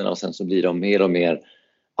metoderna och sen så blir de mer och mer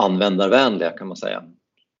användarvänliga kan man säga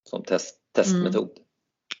som testmetod.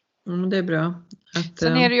 Det är bra.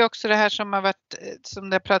 Sen är det ju också det här som har varit, som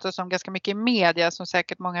det pratas om ganska mycket i media, som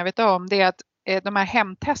säkert många vet om, det är att de här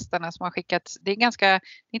hemtesterna som har skickats, det är ganska,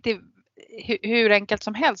 inte hur enkelt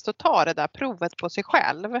som helst att ta det där provet på sig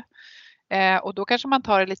själv. Och då kanske man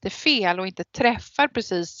tar det lite fel och inte träffar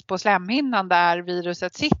precis på slemhinnan där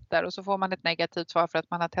viruset sitter, och så får man ett negativt svar för att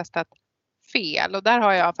man har testat fel. Och där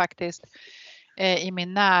har jag faktiskt i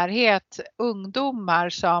min närhet ungdomar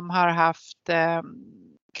som har haft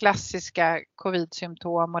klassiska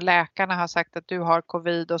covid-symptom, och läkarna har sagt att du har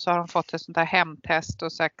covid, och så har de fått ett sånt där hemtest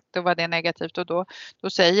och sagt då var det negativt, och då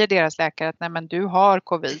säger deras läkare att nej, men du har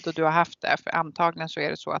covid och du har haft det, för antagligen så är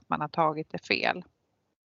det så att man har tagit det fel.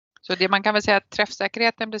 Så det, man kan väl säga att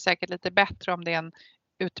träffsäkerheten blir säkert lite bättre om det är en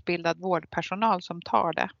utbildad vårdpersonal som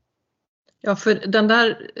tar det. Ja,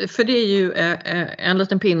 för det är ju en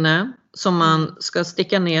liten pinne som man ska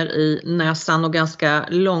sticka ner i näsan och ganska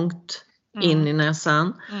långt in i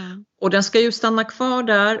näsan. Och den ska ju stanna kvar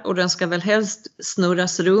där, och den ska väl helst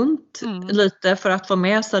snurras runt lite för att få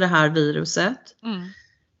med sig det här viruset.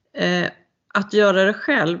 Att göra det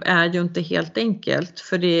själv är ju inte helt enkelt,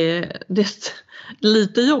 för det är ett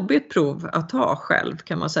lite jobbigt prov att ta själv,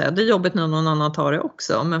 kan man säga. Det är jobbigt när någon annan tar det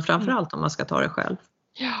också, men framförallt om man ska ta det själv.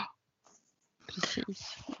 Ja,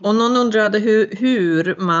 precis. Och någon undrade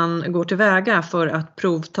hur man går tillväga för att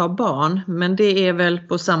provta barn, men det är väl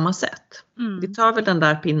på samma sätt. Vi tar väl den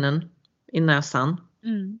där pinnen i näsan.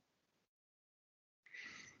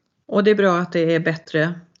 Och det är bra att det är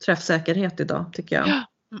bättre träffsäkerhet idag, tycker jag. Ja.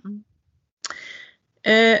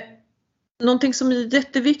 Någonting som är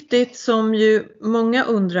jätteviktigt, som ju många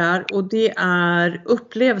undrar, och det är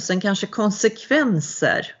upplevelsen, kanske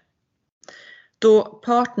konsekvenser. Då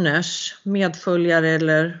partners, medföljare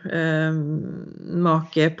eller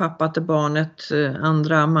make, pappa till barnet,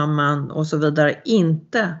 andra mamman och så vidare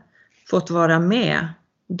inte fått vara med,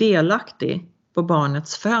 delaktig på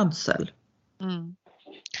barnets födsel.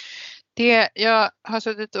 Jag har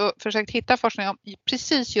suttit och försökt hitta forskning om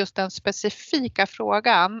precis just den specifika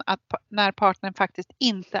frågan, att när partnern faktiskt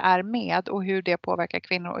inte är med och hur det påverkar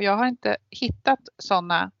kvinnor. Och jag har inte hittat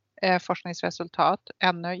sådana forskningsresultat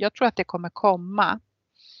ännu. Jag tror att det kommer komma.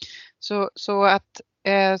 Så att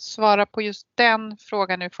svara på just den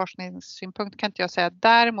frågan ur forskningssynpunkt kan inte jag säga.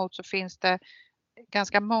 Däremot så finns det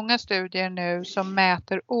ganska många studier nu som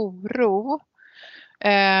mäter oro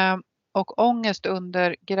och ångest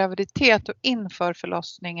under graviditet och inför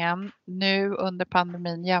förlossningen nu under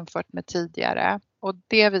pandemin jämfört med tidigare. Och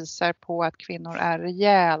det visar på att kvinnor är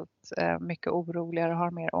rejält mycket oroligare och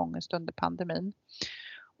har mer ångest under pandemin.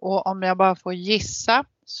 Och om jag bara får gissa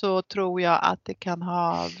så tror jag att det kan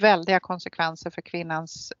ha väldiga konsekvenser för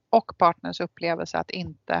kvinnans och partners upplevelse att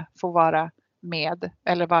inte få vara med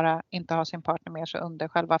eller inte ha sin partner med sig under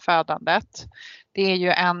själva födandet. Det är ju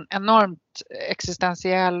en enormt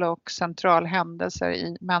existentiell och central händelse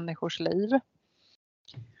i människors liv.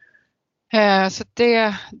 Så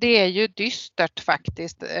det är ju dystert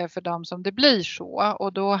faktiskt för dem som det blir så,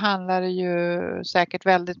 och då handlar det ju säkert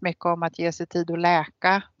väldigt mycket om att ge sig tid att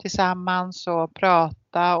läka tillsammans och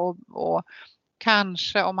prata och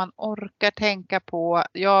kanske om man orkar tänka på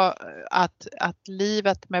att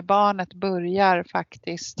livet med barnet börjar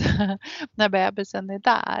faktiskt när bebisen är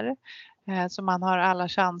där. Så man har alla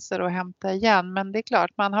chanser att hämta igen, men det är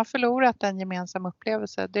klart man har förlorat en gemensam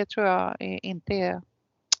upplevelse. Det tror jag inte är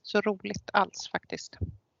så roligt alls faktiskt.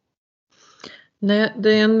 Nej, det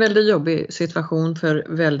är en väldigt jobbig situation för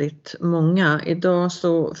väldigt många. Idag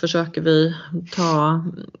så försöker vi ta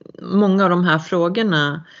många av de här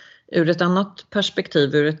frågorna ur ett annat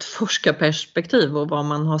perspektiv, ur ett forskarperspektiv och vad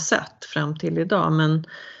man har sett fram till idag. Men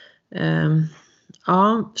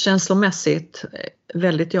känslomässigt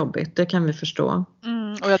väldigt jobbigt, det kan vi förstå.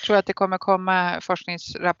 Och jag tror att det kommer komma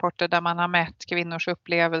forskningsrapporter där man har mätt kvinnors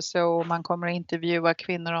upplevelse och man kommer att intervjua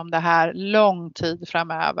kvinnor om det här lång tid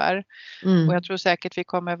framöver. Och jag tror säkert vi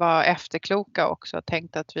kommer vara efterkloka också,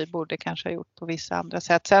 tänkt att vi borde kanske ha gjort på vissa andra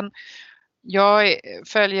sätt. Sen jag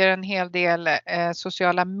följer en hel del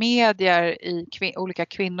sociala medier i olika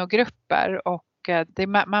kvinnogrupper, och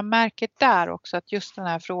man märker där också att just den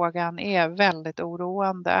här frågan är väldigt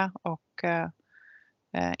oroande och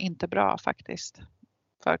inte bra faktiskt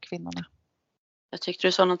för kvinnorna. Jag tyckte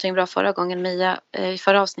du sa någonting bra förra gången, Mia, i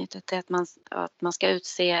förra avsnittet, det är att man ska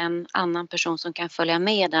utse en annan person som kan följa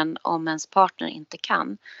med den om ens partner inte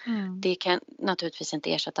kan. Det kan naturligtvis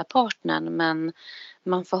inte ersätta partnern, men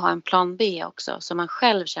man får ha en plan B också så man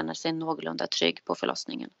själv känner sig någorlunda trygg på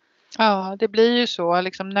förlossningen. Ja, det blir ju så,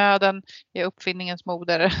 liksom nöden är uppfinningens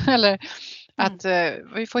moder eller Att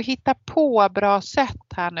vi får hitta på bra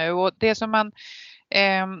sätt här nu. Och det som man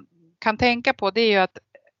kan tänka på, det är ju att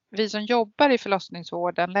vi som jobbar i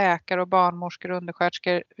förlossningsvården, läkare och barnmorskor och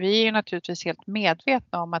undersköterskor, vi är ju naturligtvis helt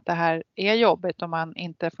medvetna om att det här är jobbigt om man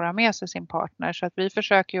inte får ha med sig sin partner. Så att vi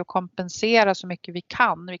försöker ju kompensera så mycket vi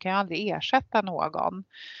kan. Vi kan ju aldrig ersätta någon.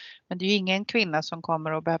 Men det är ju ingen kvinna som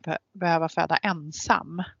kommer att behöva föda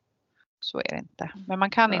ensam. Så är det inte. Men man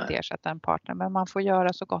kan inte ersätta en partner, men man får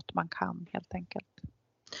göra så gott man kan helt enkelt.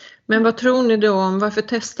 Men vad tror ni då om, varför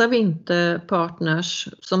testar vi inte partners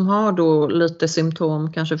som har då lite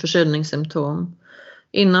symptom, kanske förkylningssymptom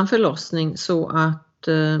innan förlossning, så att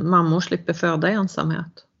mammor slipper föda i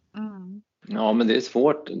ensamhet? Ja, men det är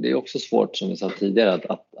svårt. Det är också svårt, som vi sa tidigare,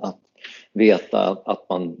 att veta att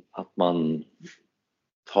man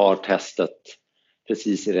tar testet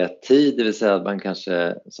precis i rätt tid, det vill säga att man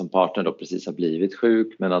kanske som partner då precis har blivit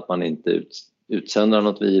sjuk, men att man inte utsöndrar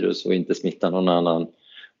något virus och inte smittar någon annan,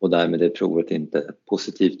 och därmed är provet inte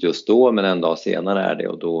positivt just då, men en dag senare är det,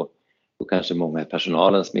 och då kanske många i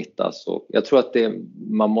personalen smittas. Och jag tror att vi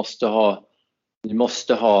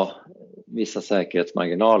måste ha vissa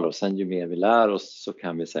säkerhetsmarginaler, och sen ju mer vi lär oss så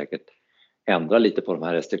kan vi säkert ändra lite på de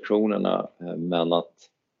här restriktionerna, men att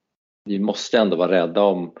vi måste ändå vara rädda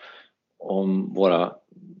om våra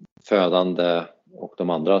födande och de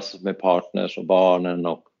andra som är partners och barnen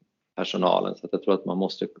och personalen. Så att jag tror att man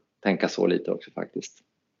måste tänka så lite också faktiskt.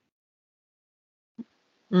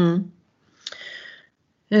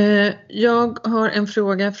 Jag har en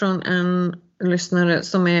fråga från en lyssnare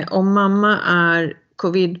som är: om mamma är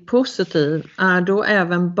covid-positiv, är då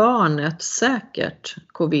även barnet säkert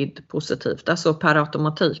covid-positivt, alltså per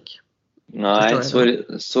automatik? Nej,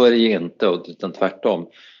 så är det ju inte, utan tvärtom.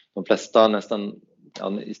 De flesta,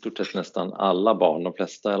 i stort sett nästan alla barn, de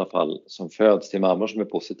flesta i alla fall, som föds till mammor som är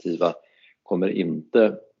positiva kommer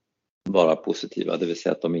inte vara positiva, det vill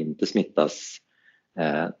säga att de inte smittas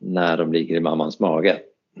när de ligger i mammans mage.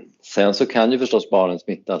 Sen så kan ju förstås barnen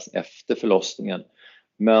smittas efter förlossningen,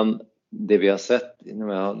 men det vi har sett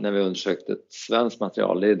när vi undersökt ett svenskt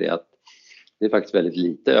material, det är det att det är faktiskt väldigt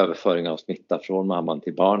lite överföring av smitta från mamman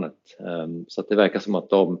till barnet. Så att det verkar som att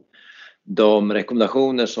de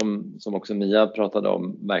rekommendationer som också Mia pratade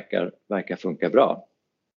om verkar funka bra.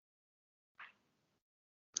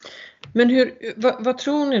 Men vad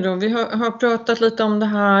tror ni då? Vi har pratat lite om det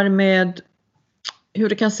här med hur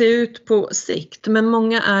det kan se ut på sikt, men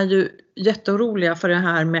många är ju jätteoroliga för det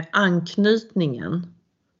här med anknytningen.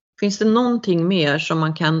 Finns det någonting mer som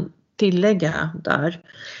man kan tillägga där?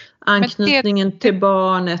 Anknytningen till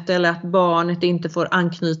barnet, eller att barnet inte får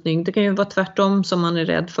anknytning. Det kan ju vara tvärtom som man är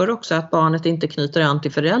rädd för också, att barnet inte knyter an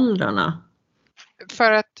till föräldrarna.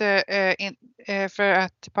 För att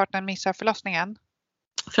partnern missar förlossningen?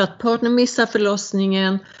 För att partnern missar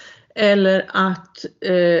förlossningen, eller att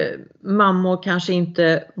mammor kanske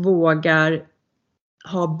inte vågar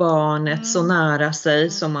ha barnet så nära sig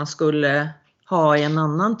som man skulle ha i en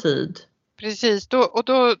annan tid. Precis,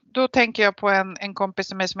 då tänker jag på en kompis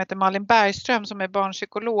som heter Malin Bergström, som är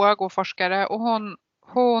barnpsykolog och forskare, och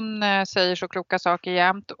hon säger så kloka saker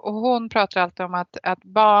jämt, och hon pratar alltid om att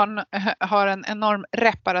barn har en enorm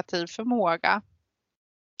reparativ förmåga.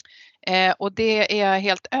 Och det är jag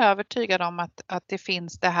helt övertygad om att det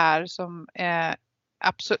finns det här som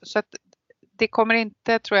absolut, så att det kommer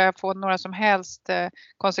inte, tror jag, få några som helst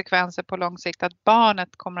konsekvenser på lång sikt att barnet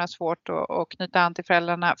kommer att ha svårt att knyta an till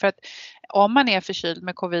föräldrarna. För att om man är förkyld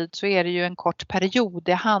med covid så är det ju en kort period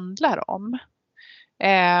det handlar om.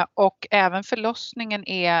 Och även förlossningen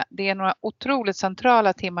det är några otroligt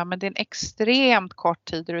centrala timmar, men det är en extremt kort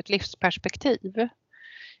tid ur ett livsperspektiv.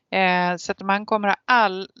 Så att man kommer ha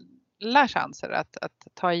alla chanser att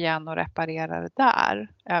ta igen och reparera det där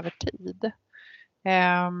över tid.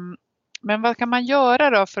 Men vad kan man göra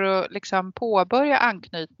då för att liksom påbörja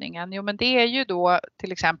anknytningen? Jo, men det är ju då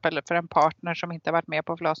till exempel för en partner som inte har varit med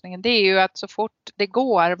på förlossningen. Det är ju att så fort det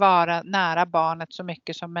går vara nära barnet så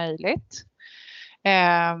mycket som möjligt.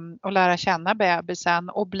 Och lära känna bebisen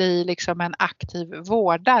och bli liksom en aktiv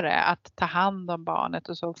vårdare, att ta hand om barnet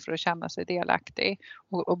och så, för att känna sig delaktig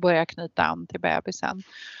och börja knyta an till bebisen.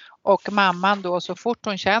 Och mamman då, så fort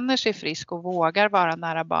hon känner sig frisk och vågar vara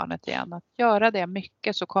nära barnet igen, att göra det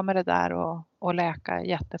mycket, så kommer det där att läka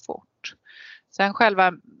jättefort. Sen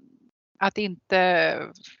själva att inte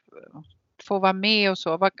få vara med och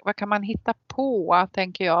så, vad kan man hitta på,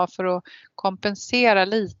 tänker jag, för att kompensera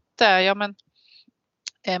lite? Ja, men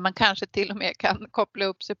man kanske till och med kan koppla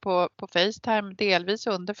upp sig på FaceTime delvis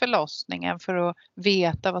under förlossningen för att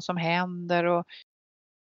veta vad som händer och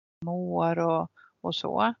mår och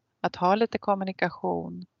så. Att ha lite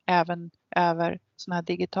kommunikation även över sådana här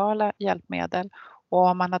digitala hjälpmedel. Och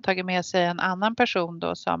om man har tagit med sig en annan person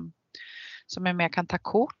då som är med, kan ta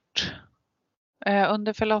kort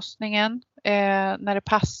under förlossningen när det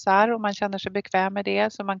passar och man känner sig bekväm med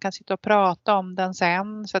det, så man kan sitta och prata om den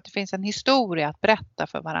sen, så att det finns en historia att berätta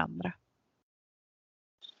för varandra.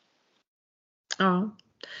 Ja,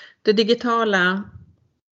 det digitala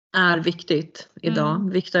är viktigt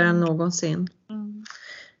idag, viktigare än någonsin.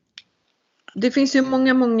 Det finns ju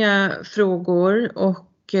många frågor och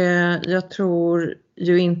jag tror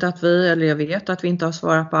ju inte att jag vet att vi inte har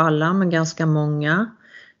svarat på alla, men ganska många.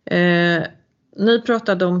 Ni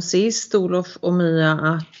pratade om sist, Olof och Mia,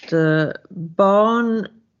 att barn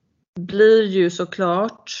blir ju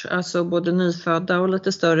såklart, alltså både nyfödda och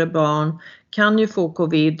lite större barn kan ju få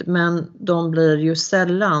covid, men de blir ju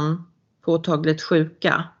sällan påtagligt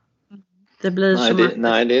sjuka. Det blir det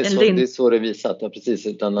är så det är visat, ja, precis,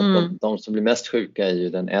 utan att de som blir mest sjuka är ju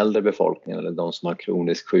den äldre befolkningen eller de som har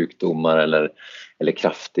kronisk sjukdomar eller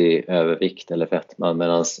kraftig övervikt eller fetma,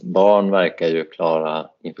 medan barn verkar ju klara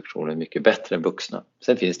infektioner mycket bättre än vuxna.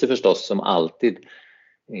 Sen finns det förstås som alltid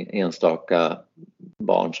enstaka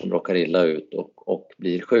barn som råkar illa ut och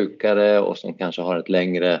blir sjukare och som kanske har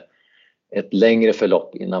ett längre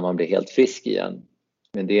förlopp innan man blir helt frisk igen.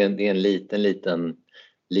 Men det är en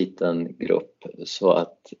liten grupp, så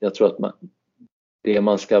att jag tror att det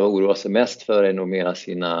man ska oroa sig mest för är nog mera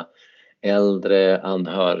sina äldre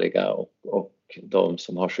anhöriga och de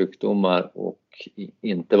som har sjukdomar, och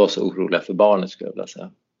inte vara så oroliga för barnet, skulle jag vilja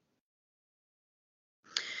säga.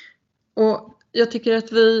 Och jag tycker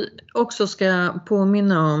att vi också ska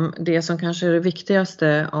påminna om det som kanske är det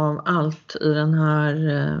viktigaste av allt i den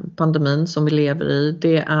här pandemin som vi lever i.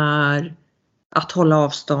 Det är att hålla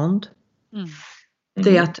avstånd.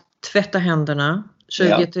 Det är att tvätta händerna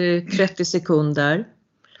 20-30 sekunder.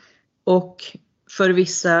 Och för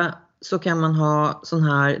vissa så kan man ha sån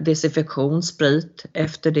här desinfektionssprit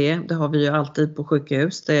efter det. Det har vi ju alltid på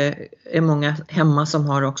sjukhus. Det är många hemma som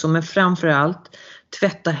har också. Men framförallt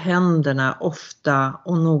tvätta händerna ofta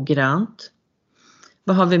och noggrant.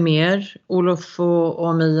 Vad har vi mer, Olof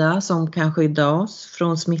och Mia, som kan skydda oss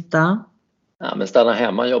från smitta? Ja, men stanna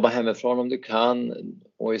hemma, jobba hemifrån om du kan,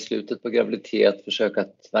 och i slutet på graviditet försöka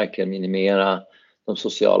att verkligen minimera de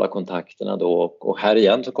sociala kontakterna då. Och här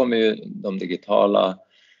igen så kommer ju de digitala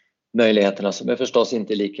möjligheterna, som är förstås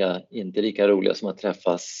inte lika roliga som att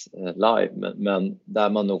träffas live, men där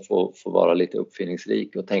man nog får vara lite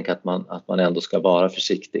uppfinningsrik och tänka att man ändå ska vara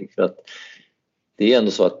försiktig, för att det är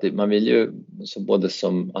ändå så att man vill ju både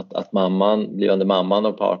som att blivande mamman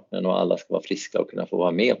och partnern och alla ska vara friska och kunna få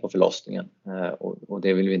vara med på förlossningen, och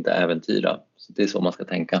det vill vi inte äventyra, så det är så man ska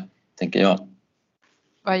tänka, tänker jag.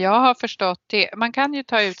 Vad jag har förstått, man kan ju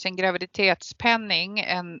ta ut sin graviditetspenning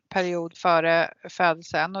en period före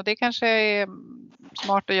födseln, och det kanske är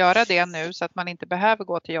smart att göra det nu så att man inte behöver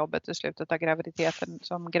gå till jobbet i slutet av graviditeten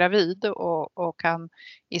som gravid och kan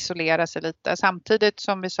isolera sig lite. Samtidigt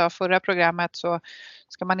som vi sa förra programmet, så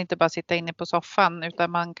ska man inte bara sitta inne på soffan,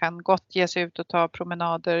 utan man kan gott ge sig ut och ta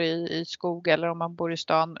promenader i skog eller om man bor i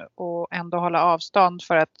stan, och ändå hålla avstånd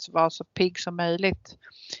för att vara så pigg som möjligt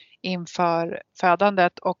inför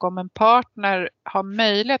födandet. Och om en partner har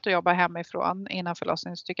möjlighet att jobba hemifrån innan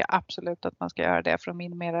förlossningen, så tycker jag absolut att man ska göra det för att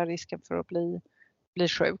minimera risken för att bli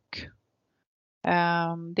sjuk.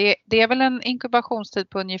 Det är väl en inkubationstid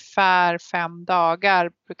på ungefär 5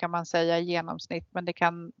 dagar brukar man säga i genomsnitt, men det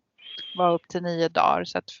kan vara upp till 9 dagar,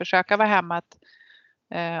 så att försöka vara hemma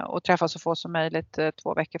och träffa så få som möjligt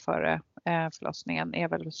 2 veckor före förlossningen är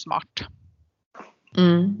väl smart.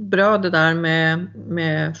 Bra det där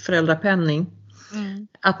med föräldrapenning.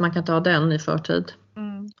 Att man kan ta den i förtid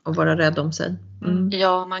och vara rädd om sig.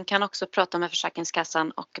 Ja, man kan också prata med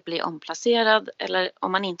Försäkringskassan och bli omplacerad, eller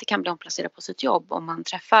om man inte kan bli omplacerad på sitt jobb, om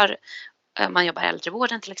man jobbar i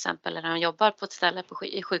äldrevården till exempel, eller man jobbar på ett ställe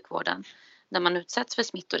i sjukvården där man utsätts för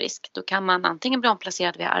smittorisk, då kan man antingen bli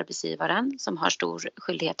omplacerad via arbetsgivaren som har stor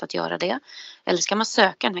skyldighet att göra det, eller ska man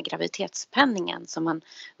söka den här graviditetspenningen som man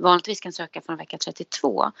vanligtvis kan söka från vecka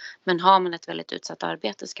 32, men har man ett väldigt utsatt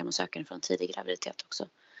arbete så kan man söka den från tidig graviditet också.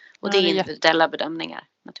 Och det är individuella bedömningar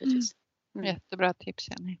naturligtvis. Jättebra tips,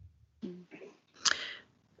 Jenny.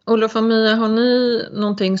 Olof och Mia, har ni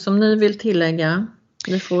någonting som ni vill tillägga?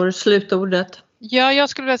 Ni får slutordet. Ja, jag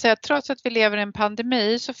skulle vilja säga att trots att vi lever i en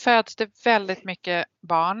pandemi så föds det väldigt mycket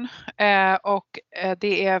barn. Och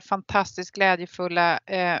det är fantastiskt glädjefulla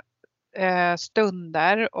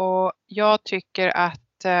stunder. Och jag tycker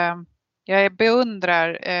att jag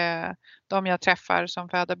beundrar de jag träffar som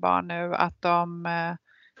föder barn nu. Att de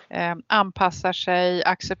anpassar sig,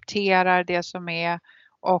 accepterar det som är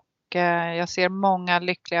och jag ser många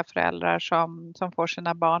lyckliga föräldrar som får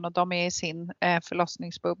sina barn och de är i sin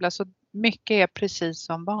förlossningsbubbla. Så mycket är precis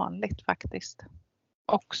som vanligt faktiskt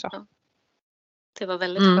också. Ja. Det var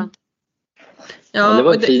väldigt skönt. Ja, det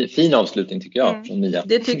var en fin avslutning tycker jag från Mia.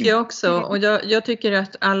 Det tycker jag också. Och jag tycker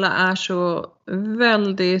att alla har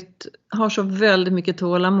så väldigt mycket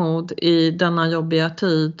tålamod i denna jobbiga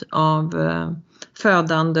tid av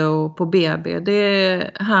födande och på BB. Det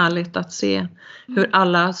är härligt att se hur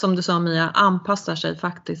alla, som du sa Mia, anpassar sig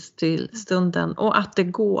faktiskt till stunden och att det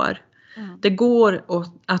går. Det går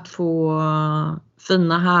att få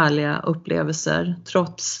fina härliga upplevelser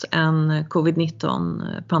trots en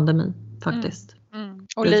covid-19 pandemi faktiskt.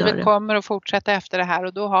 Och livet kommer att fortsätta efter det här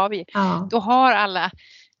och då har alla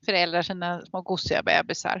föräldrar sina små gosiga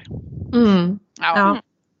bebisar.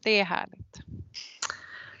 Det är härligt.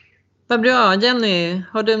 Vad bra. Jenny,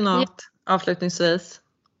 har du något avslutningsvis?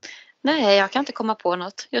 Nej, jag kan inte komma på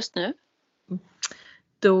något just nu.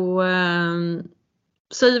 Då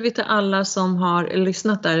säger vi till alla som har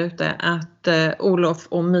lyssnat där ute att Olof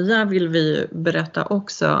och Mia vill vi berätta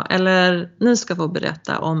också. Eller ni ska få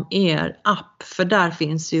berätta om er app. För där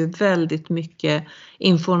finns ju väldigt mycket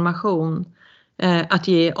information att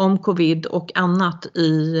ge om covid och annat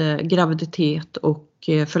i graviditet och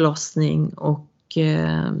förlossning och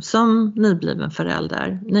som nybliven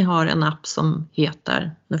förälder. Ni har en app som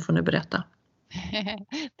heter, nu får ni berätta.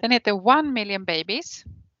 Den heter 1 million babies.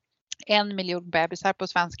 1 miljon bebisar på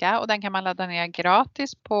svenska och den kan man ladda ner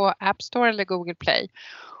gratis på App Store eller Google Play.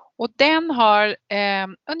 Och den har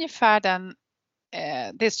ungefär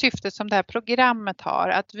det syftet som det här programmet har.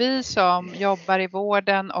 Att vi som jobbar i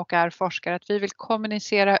vården och är forskare, att vi vill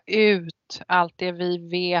kommunicera ut allt det vi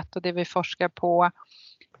vet och det vi forskar på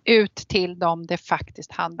ut till dem det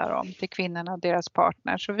faktiskt handlar om, till kvinnorna och deras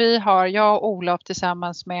partner. Så jag och Olof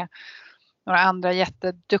tillsammans med några andra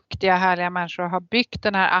jätteduktiga härliga människor har byggt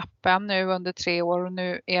den här appen nu under 3 år och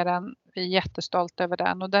nu är vi är jättestolta över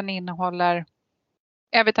den och den innehåller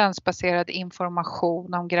evidensbaserad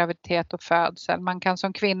information om graviditet och födsel. Man kan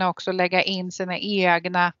som kvinna också lägga in sina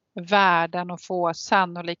egna värden och få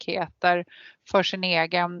sannolikheter för sin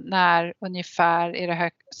egen när ungefär är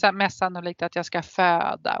det mest sannolikt att jag ska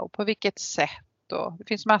föda och på vilket sätt och det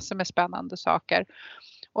finns massor med spännande saker.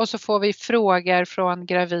 Och så får vi frågor från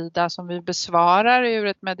gravida som vi besvarar ur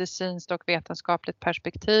ett medicinskt och vetenskapligt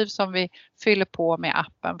perspektiv som vi fyller på med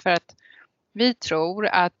appen. För att vi tror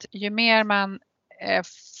att ju mer man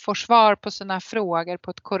får svar på sina frågor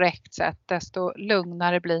på ett korrekt sätt desto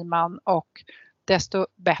lugnare blir man och desto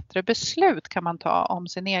bättre beslut kan man ta om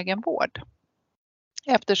sin egen vård.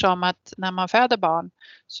 Eftersom att när man föder barn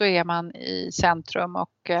så är man i centrum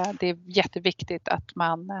och det är jätteviktigt att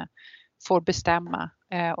man får bestämma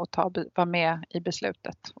och vara med i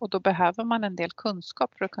beslutet. Och då behöver man en del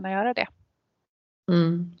kunskap för att kunna göra det.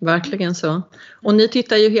 Verkligen så. Och ni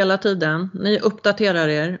tittar ju hela tiden. Ni uppdaterar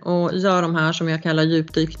er och gör de här som jag kallar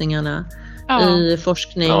djupdykningarna i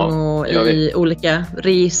forskning och i olika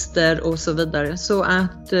register och så vidare. Så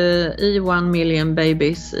att i 1 million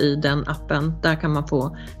babies i den appen, där kan man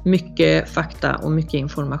få mycket fakta och mycket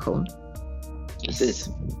information. Precis.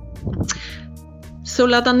 Så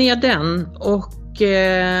ladda ner den och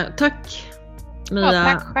tack Mia. Ja,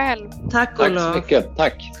 tack själv. Tack Olof. Olof. Så mycket,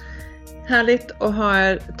 tack. Härligt att ha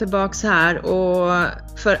er tillbaks här och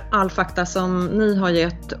för all fakta som ni har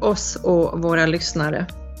gett oss och våra lyssnare.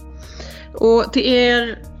 Och till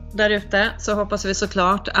er där ute så hoppas vi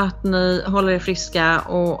såklart att ni håller er friska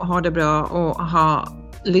och har det bra och har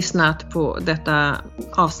lyssnat på detta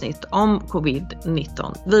avsnitt om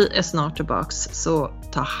covid-19. Vi är snart tillbaks så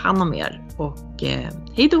ta hand om er och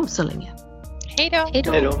hej då så länge. Hej då.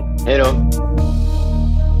 Hej då. Hej då.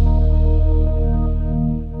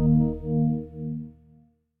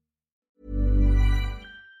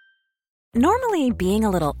 Normally, being a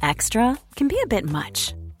little extra can be a bit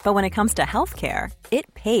much, but when it comes to healthcare,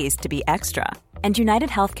 it pays to be extra. And United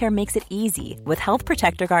Healthcare makes it easy with Health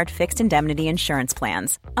Protector Guard fixed indemnity insurance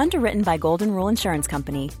plans. Underwritten by Golden Rule Insurance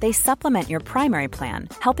Company, they supplement your primary plan,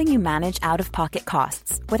 helping you manage out-of-pocket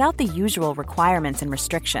costs without the usual requirements and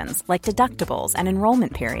restrictions like deductibles and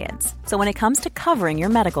enrollment periods. So when it comes to covering your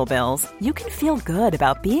medical bills, you can feel good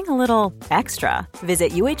about being a little extra.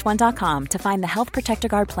 Visit uh1.com to find the Health Protector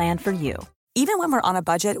Guard plan for you. Even when we're on a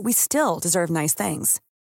budget, we still deserve nice things.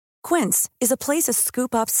 Quince is a place to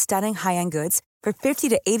scoop up stunning high-end goods for 50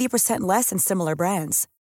 to 80% less than similar brands.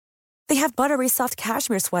 They have buttery soft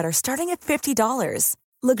cashmere sweaters starting at $50,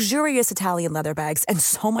 luxurious Italian leather bags, and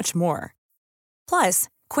so much more. Plus,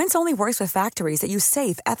 Quince only works with factories that use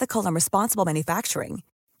safe, ethical, and responsible manufacturing.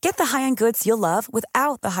 Get the high-end goods you'll love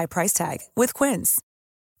without the high price tag with Quince.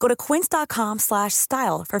 Go to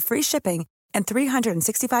quince.com/style for free shipping and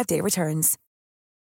 365-day returns.